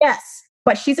to say yes.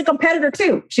 But she's a competitor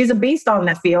too. She's a beast on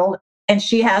that field and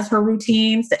she has her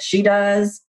routines that she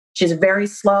does. She's very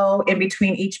slow in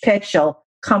between each pitch. She'll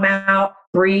come out,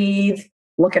 breathe,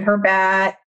 look at her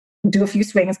bat, do a few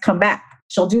swings, come back.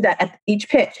 She'll do that at each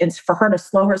pitch. And for her to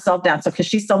slow herself down. So, because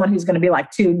she's someone who's going to be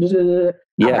about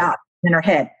in her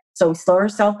head. So slow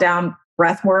herself down,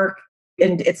 breath work.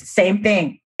 And it's the same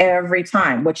thing every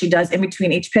time. What she does in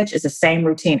between each pitch is the same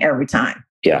routine every time.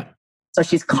 Yeah. So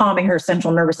she's calming her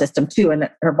central nervous system too. And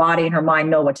her body and her mind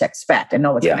know what to expect and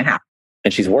know what's going to happen.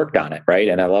 And she's worked on it, right?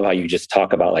 And I love how you just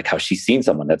talk about how she's seen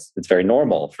someone. It's very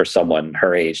normal for someone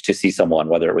her age to see someone,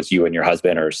 whether it was you and your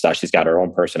husband or she's got her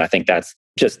own person. I think that's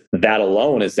just that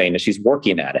alone is saying that she's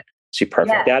working at it. Is she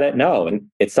perfect at it? No. And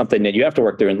it's something that you have to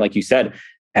work through. And like you said,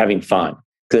 having fun.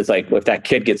 Because it's like, if that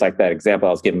kid gets like that example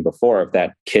I was giving before, if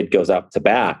that kid goes up to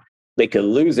bat, they could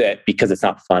lose it because it's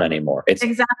not fun anymore. It's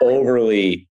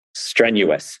overly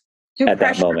strenuous at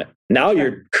that moment. Now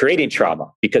you're creating trauma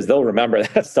because they'll remember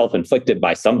that's self-inflicted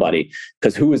by somebody,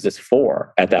 because who is this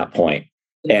for at that point?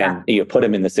 And you put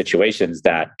them in the situations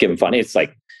that give them fun. It's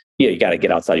like, you got to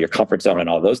get outside of your comfort zone and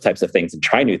all those types of things and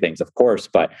try new things, of course,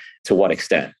 but to what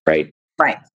extent, right?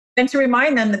 Right. And to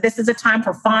remind them that this is a time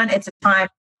for fun. It's a time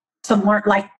to learn,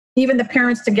 like even the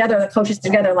parents together, the coaches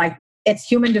together, like it's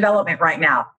human development right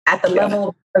now at the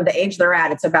level of the age they're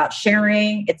at. It's about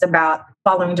sharing. It's about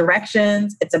following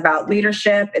directions. It's about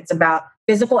leadership. It's about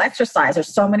physical exercise.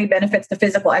 There's so many benefits to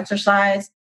physical exercise.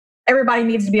 Everybody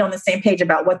needs to be on the same page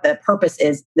about what the purpose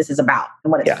is, this is about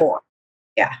and what it's for.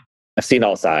 Yeah. I've seen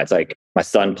all sides. Like my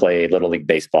son played Little League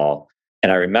baseball.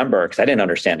 And I remember, because I didn't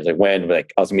understand, it was like when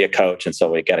like I was gonna be a coach, and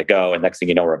so we got to go. And next thing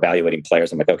you know, we're evaluating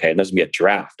players. I'm like, okay, and there's gonna be a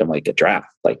draft. I'm like, a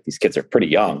draft? Like these kids are pretty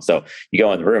young. So you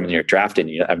go in the room and you're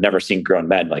drafting. I've never seen grown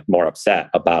men like more upset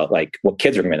about like what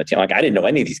kids are gonna be on the team. Like I didn't know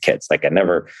any of these kids. Like I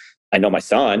know my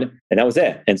son, and that was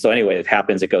it. And so anyway, it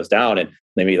happens, it goes down, and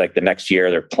maybe like the next year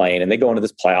they're playing and they go into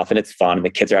this playoff and it's fun. And the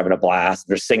kids are having a blast.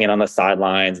 They're singing on the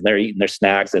sidelines and they're eating their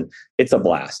snacks and it's a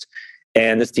blast.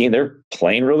 And this team, they're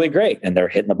playing really great and they're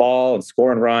hitting the ball and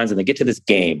scoring runs, and they get to this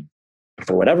game.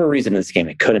 For whatever reason in this game,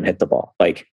 they couldn't hit the ball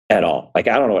like at all. Like,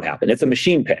 I don't know what happened. It's a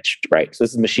machine pitch, right? So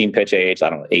this is machine pitch age, I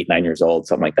don't know, 8, 9 years old,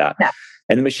 something like that. Yeah.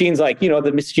 And the machine's like,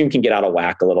 the machine can get out of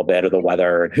whack a little bit, or the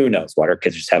weather, and who knows what, or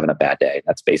kids are just having a bad day.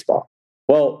 That's baseball.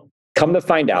 Well, come to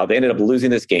find out, they ended up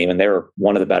losing this game, and they were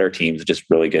one of the better teams, just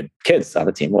really good kids on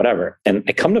the team, whatever. And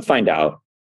I come to find out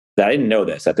that I didn't know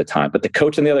this at the time, but the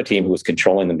coach on the other team who was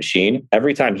controlling the machine,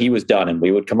 every time he was done and we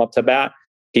would come up to bat,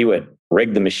 he would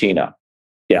rig the machine up.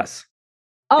 Yes.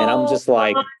 And I'm just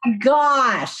like, oh my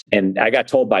gosh. And I got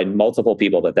told by multiple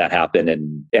people that happened.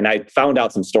 And I found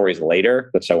out some stories later,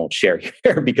 which I won't share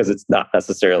here because it's not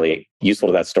necessarily useful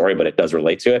to that story, but it does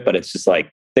relate to it. But it's just like,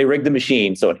 they rigged the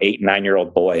machine so 8 and 9 year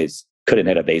old boys couldn't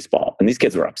hit a baseball. And these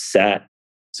kids were upset.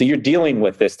 So you're dealing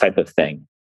with this type of thing.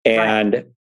 And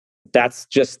that's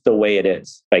just the way it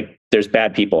is. Like, there's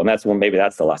bad people. And that's when maybe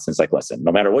that's the lesson. It's like, listen,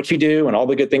 no matter what you do and all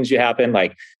the good things you happen,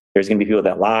 like there's going to be people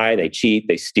that lie, they cheat,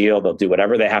 they steal, they'll do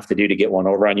whatever they have to do to get one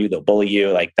over on you. They'll bully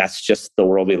you. Like, that's just the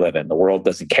world we live in. The world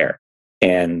doesn't care.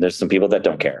 And there's some people that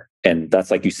don't care. And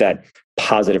that's, like you said,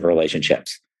 positive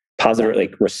relationships, positive,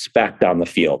 like respect on the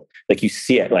field. Like you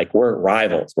see it, like we're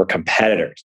rivals, we're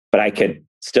competitors, but I could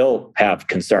still have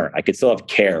concern. I could still have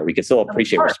care. We could still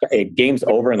appreciate respect. Hey, game's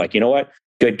over. And like, you know what?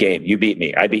 Good game. You beat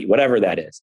me. I beat whatever that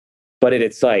is. But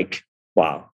it's like,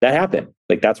 wow, that happened.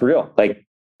 Like, that's real. Like,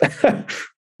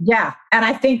 yeah. And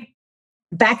I think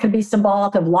that could be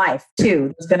symbolic of life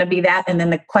too. There's going to be that. And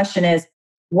then the question is,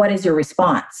 what is your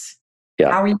response?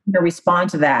 Yeah. How are you going to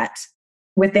respond to that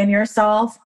within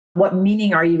yourself? What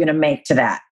meaning are you going to make to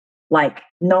that? Like,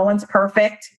 no one's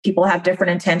perfect. People have different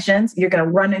intentions. You're going to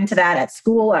run into that at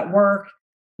school, at work,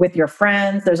 with your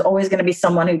friends. There's always going to be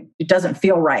someone who doesn't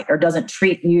feel right or doesn't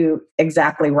treat you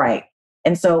exactly right.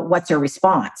 And so what's your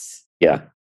response? Yeah.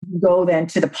 You go then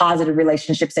to the positive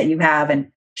relationships that you have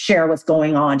and share what's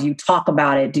going on. Do you talk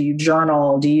about it? Do you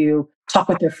journal? Do you talk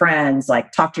with your friends?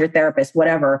 Like, talk to your therapist,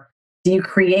 whatever. Do you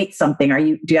create something?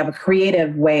 Do you have a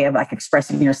creative way of like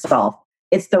expressing yourself?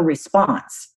 It's the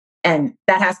response. And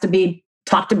that has to be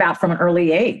talked about from an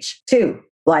early age too.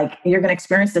 Like, you're going to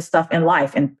experience this stuff in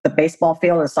life, and the baseball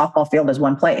field or softball field is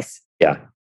one place. Yeah.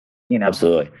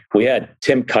 Absolutely. We had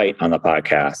Tim Kite on the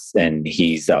podcast, and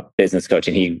he's a business coach,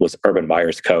 and he was Urban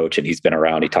Meyer's coach, and he's been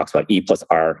around. He talks about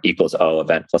E+R=O,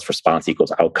 event plus response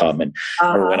equals outcome. And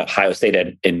when Ohio State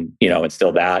had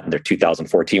instilled that in their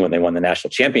 2014 when they won the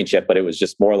national championship. But it was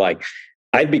just more like,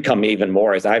 I've become even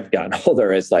more as I've gotten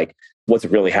older, is like, what's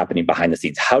really happening behind the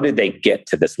scenes? How did they get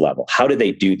to this level? How did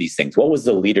they do these things? What was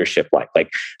the leadership like?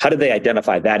 Like, how did they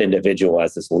identify that individual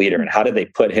as this leader? And how did they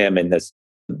put him in the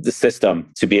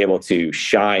system to be able to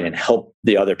shine and help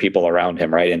the other people around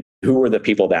him, right? And who were the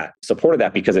people that supported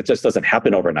that? Because it just doesn't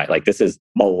happen overnight. Like, this is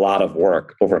a lot of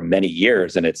work over many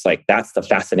years. And it's like, that's the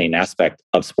fascinating aspect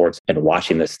of sports and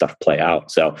watching this stuff play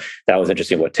out. So that was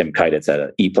interesting what Tim Kite had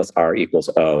said,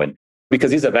 E+R=O. And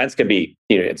because these events can be,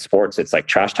 in sports, it's like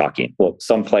trash talking. Well,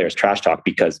 some players trash talk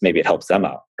because maybe it helps them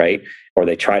out, right? Or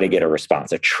they try to get a response.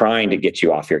 They're trying to get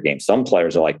you off your game. Some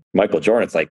players are like Michael Jordan.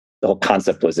 It's like, the whole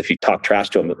concept was, if you talk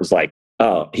trash to him, it was like,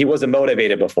 oh, he wasn't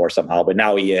motivated before somehow, but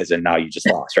now he is, and now you just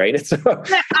lost, right?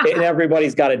 And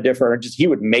everybody's got a different, he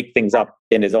would make things up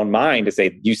in his own mind to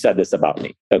say, you said this about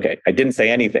me. Okay, I didn't say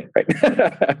anything, right?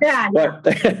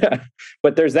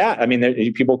 But there's that. I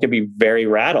mean, people can be very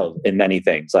rattled in many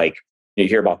things. Like, You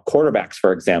hear about quarterbacks,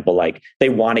 for example, like they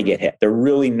want to get hit. They're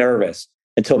really nervous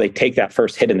until they take that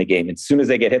first hit in the game. As soon as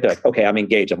they get hit, they're like, okay, I'm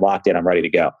engaged, I'm locked in, I'm ready to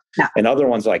go. Yeah. And other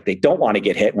ones are like, they don't want to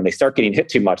get hit. When they start getting hit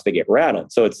too much, they get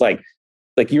rattled. So it's like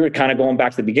you were kind of going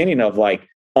back to the beginning of like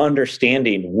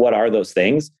understanding what are those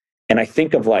things. And I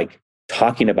think of like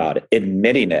talking about it,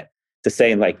 admitting it, to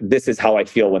saying like, this is how I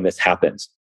feel when this happens.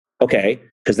 Okay.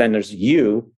 Because then there's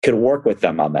you could work with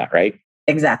them on that, right?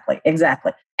 Exactly.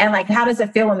 And like, how does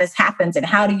it feel when this happens and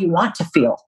how do you want to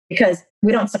feel? Because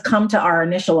we don't succumb to our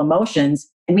initial emotions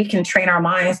and we can train our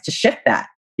minds to shift that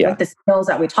with the skills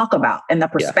that we talk about and the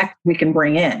perspective we can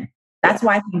bring in. That's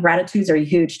why I think gratitudes are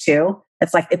huge too.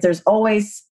 It's like, if there's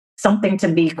always something to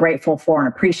be grateful for and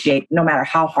appreciate, no matter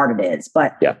how hard it is.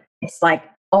 But it's like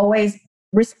always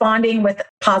responding with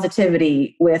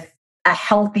positivity, with a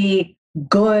healthy,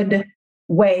 good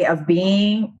way of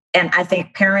being. And I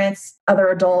think parents, other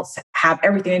adults have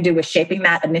everything to do with shaping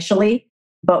that initially,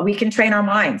 but we can train our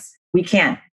minds. We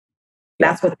can.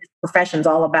 That's what this profession's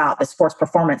all about, the sports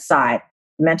performance side.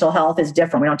 Mental health is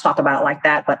different. We don't talk about it like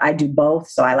that, but I do both.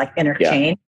 So I like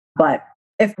interchange. But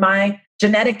if my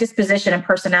genetic disposition and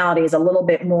personality is a little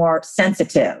bit more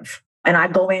sensitive and I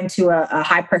go into a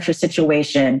high pressure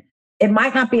situation, it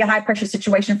might not be a high pressure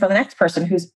situation for the next person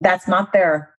that's not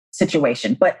their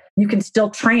situation, but you can still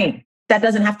train. That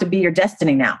doesn't have to be your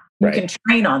destiny now. You can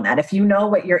train on that. If you know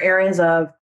what your areas of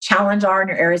challenge are and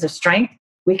your areas of strength,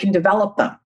 we can develop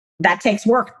them. That takes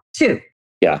work too.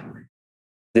 Yeah.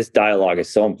 This dialogue is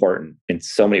so important in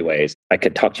so many ways. I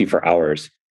could talk to you for hours.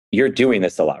 You're doing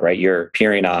this a lot, right? You're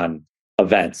appearing on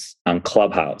events, on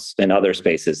Clubhouse and other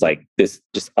spaces, like this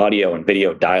just audio and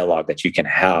video dialogue that you can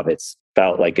have. It's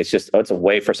felt like it's a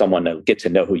way for someone to get to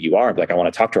know who you are. Like, I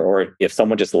want to talk to her. Or if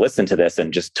someone just listened to this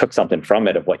and just took something from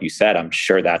it of what you said, I'm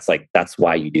sure that's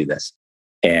why you do this.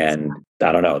 And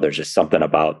I don't know, there's just something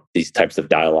about these types of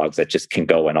dialogues that just can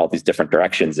go in all these different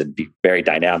directions and be very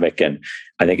dynamic. And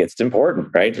I think it's important,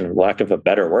 right? For lack of a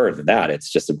better word than that,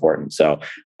 it's just important. So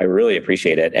I really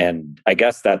appreciate it. And I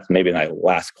guess that's maybe my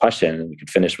last question, and we can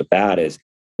finish with that, is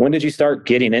when did you start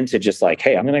getting into just like,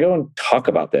 hey, I'm going to go and talk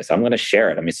about this. I'm going to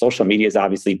share it. I mean, social media is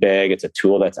obviously big. It's a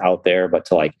tool that's out there, but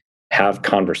to like have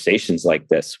conversations like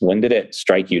this, when did it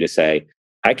strike you to say,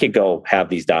 I could go have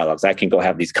these dialogues. I can go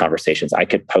have these conversations. I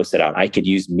could post it out. I could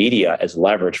use media as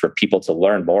leverage for people to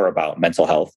learn more about mental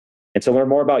health and to learn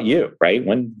more about you, right?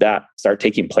 When did that start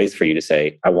taking place for you to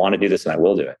say, I want to do this and I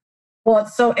will do it? Well,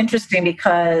 it's so interesting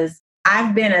because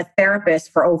I've been a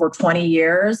therapist for over 20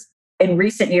 years. In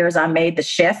recent years, I made the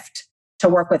shift to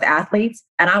work with athletes,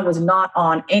 and I was not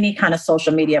on any kind of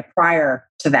social media prior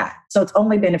to that. So it's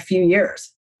only been a few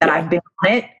years that I've been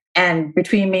on it. And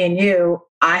between me and you,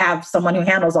 I have someone who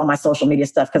handles all my social media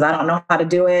stuff because I don't know how to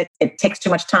do it. It takes too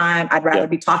much time. I'd rather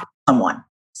be talking to someone.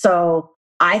 So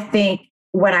I think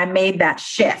when I made that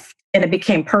shift and it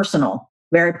became personal,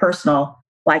 very personal,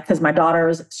 like because my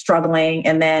daughter's struggling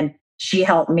and then she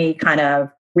helped me kind of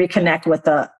reconnect with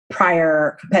the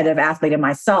prior competitive athlete in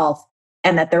myself,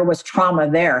 and that there was trauma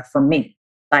there for me.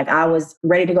 Like I was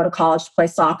ready to go to college to play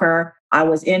soccer. I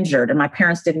was injured and my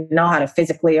parents didn't know how to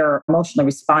physically or emotionally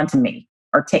respond to me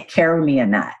or take care of me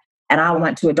in that. And I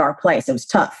went to a dark place. It was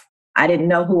tough. I didn't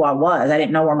know who I was. I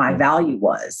didn't know where my value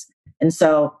was. And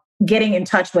so getting in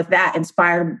touch with that,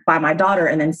 inspired by my daughter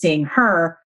and then seeing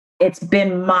her, it's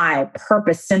been my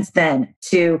purpose since then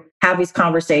to have these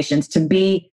conversations, to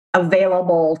be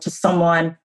available to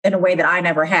someone in a way that I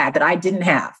never had, that I didn't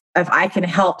have. If I can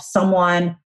help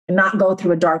someone not go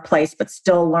through a dark place, but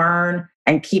still learn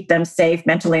and keep them safe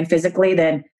mentally and physically,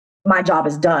 then my job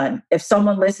is done. If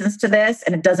someone listens to this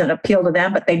and it doesn't appeal to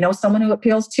them, but they know someone who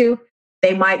appeals to,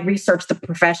 they might research the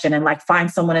profession and like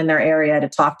find someone in their area to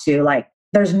talk to. Like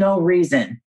there's no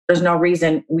reason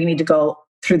we need to go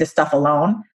through this stuff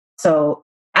alone. So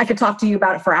I could talk to you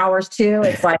about it for hours too.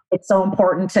 It's like, it's so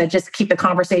important to just keep the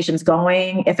conversations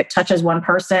going. If it touches one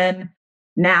person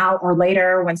now or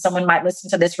later, when someone might listen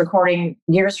to this recording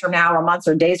years from now or months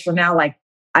or days from now, like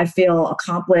I feel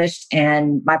accomplished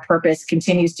and my purpose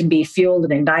continues to be fueled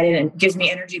and ignited and gives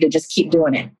me energy to just keep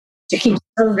doing it, to keep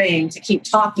serving, to keep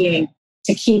talking,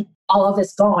 to keep all of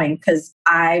this going, because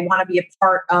I want to be a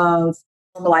part of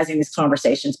normalizing these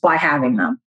conversations by having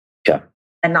them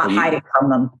and not hiding from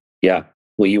them. Yeah.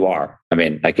 Well, you are. I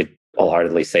mean, I could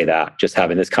wholeheartedly say that. Just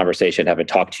having this conversation, having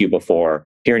talked to you before,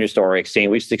 hearing your story,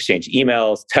 we just exchange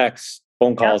emails, texts,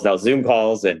 phone calls, now Zoom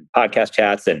calls and podcast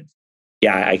chats. And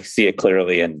yeah, I see it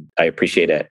clearly and I appreciate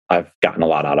it. I've gotten a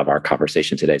lot out of our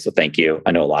conversation today. So thank you.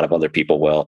 I know a lot of other people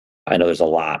will. I know there's a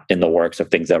lot in the works of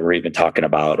things that we're even talking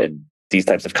about. And these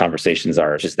types of conversations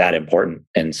are just that important.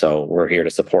 And so we're here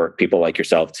to support people like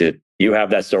yourself you have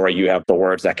that story, you have the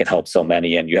words that can help so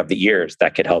many, and you have the ears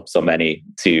that could help so many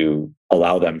to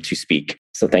allow them to speak.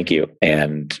 So thank you.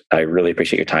 And I really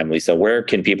appreciate your time, Lisa. Where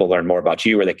can people learn more about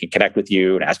you, where they can connect with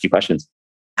you and ask you questions?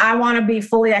 I want to be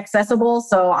fully accessible.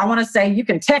 So I want to say you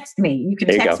can text me. You can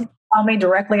text me, call me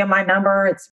directly on my number.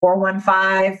 It's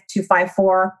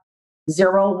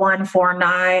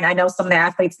 415-254-0149. I know some of the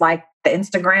athletes like the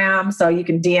Instagram, so you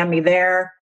can DM me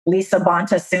there. Lisa,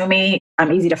 Bonta, Sumii.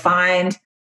 I'm easy to find.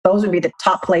 Those would be the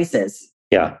top places.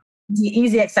 Yeah.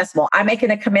 Easy, accessible. I'm making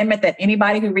a commitment that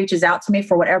anybody who reaches out to me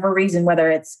for whatever reason,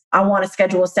 whether it's I want to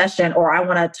schedule a session or I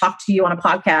want to talk to you on a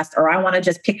podcast or I want to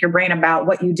just pick your brain about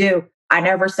what you do, I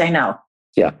never say no.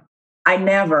 Yeah. I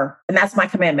never. And that's my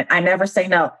commitment. I never say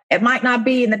no. It might not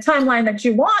be in the timeline that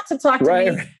you want to talk to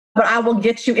me, but I will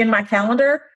get you in my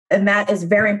calendar. And that is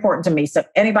very important to me. So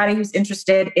anybody who's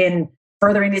interested in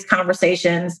furthering these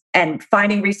conversations and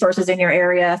finding resources in your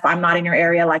area, if I'm not in your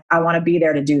area, like I want to be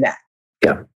there to do that.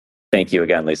 Yeah. Thank you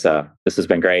again, Lisa. This has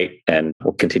been great. And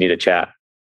we'll continue to chat.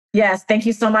 Yes. Thank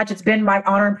you so much. It's been my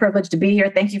honor and privilege to be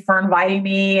here. Thank you for inviting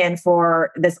me and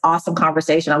for this awesome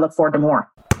conversation. I look forward to more.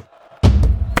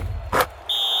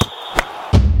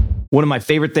 One of my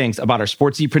favorite things about our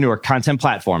Sportsepreneur content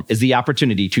platform is the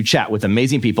opportunity to chat with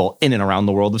amazing people in and around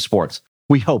the world of sports.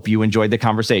 We hope you enjoyed the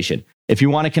conversation. If you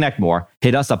want to connect more,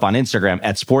 hit us up on Instagram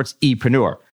at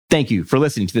Sportsepreneur. Thank you for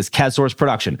listening to this CADSource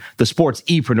production, the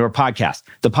Sportsepreneur podcast,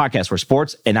 the podcast where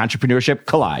sports and entrepreneurship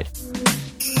collide.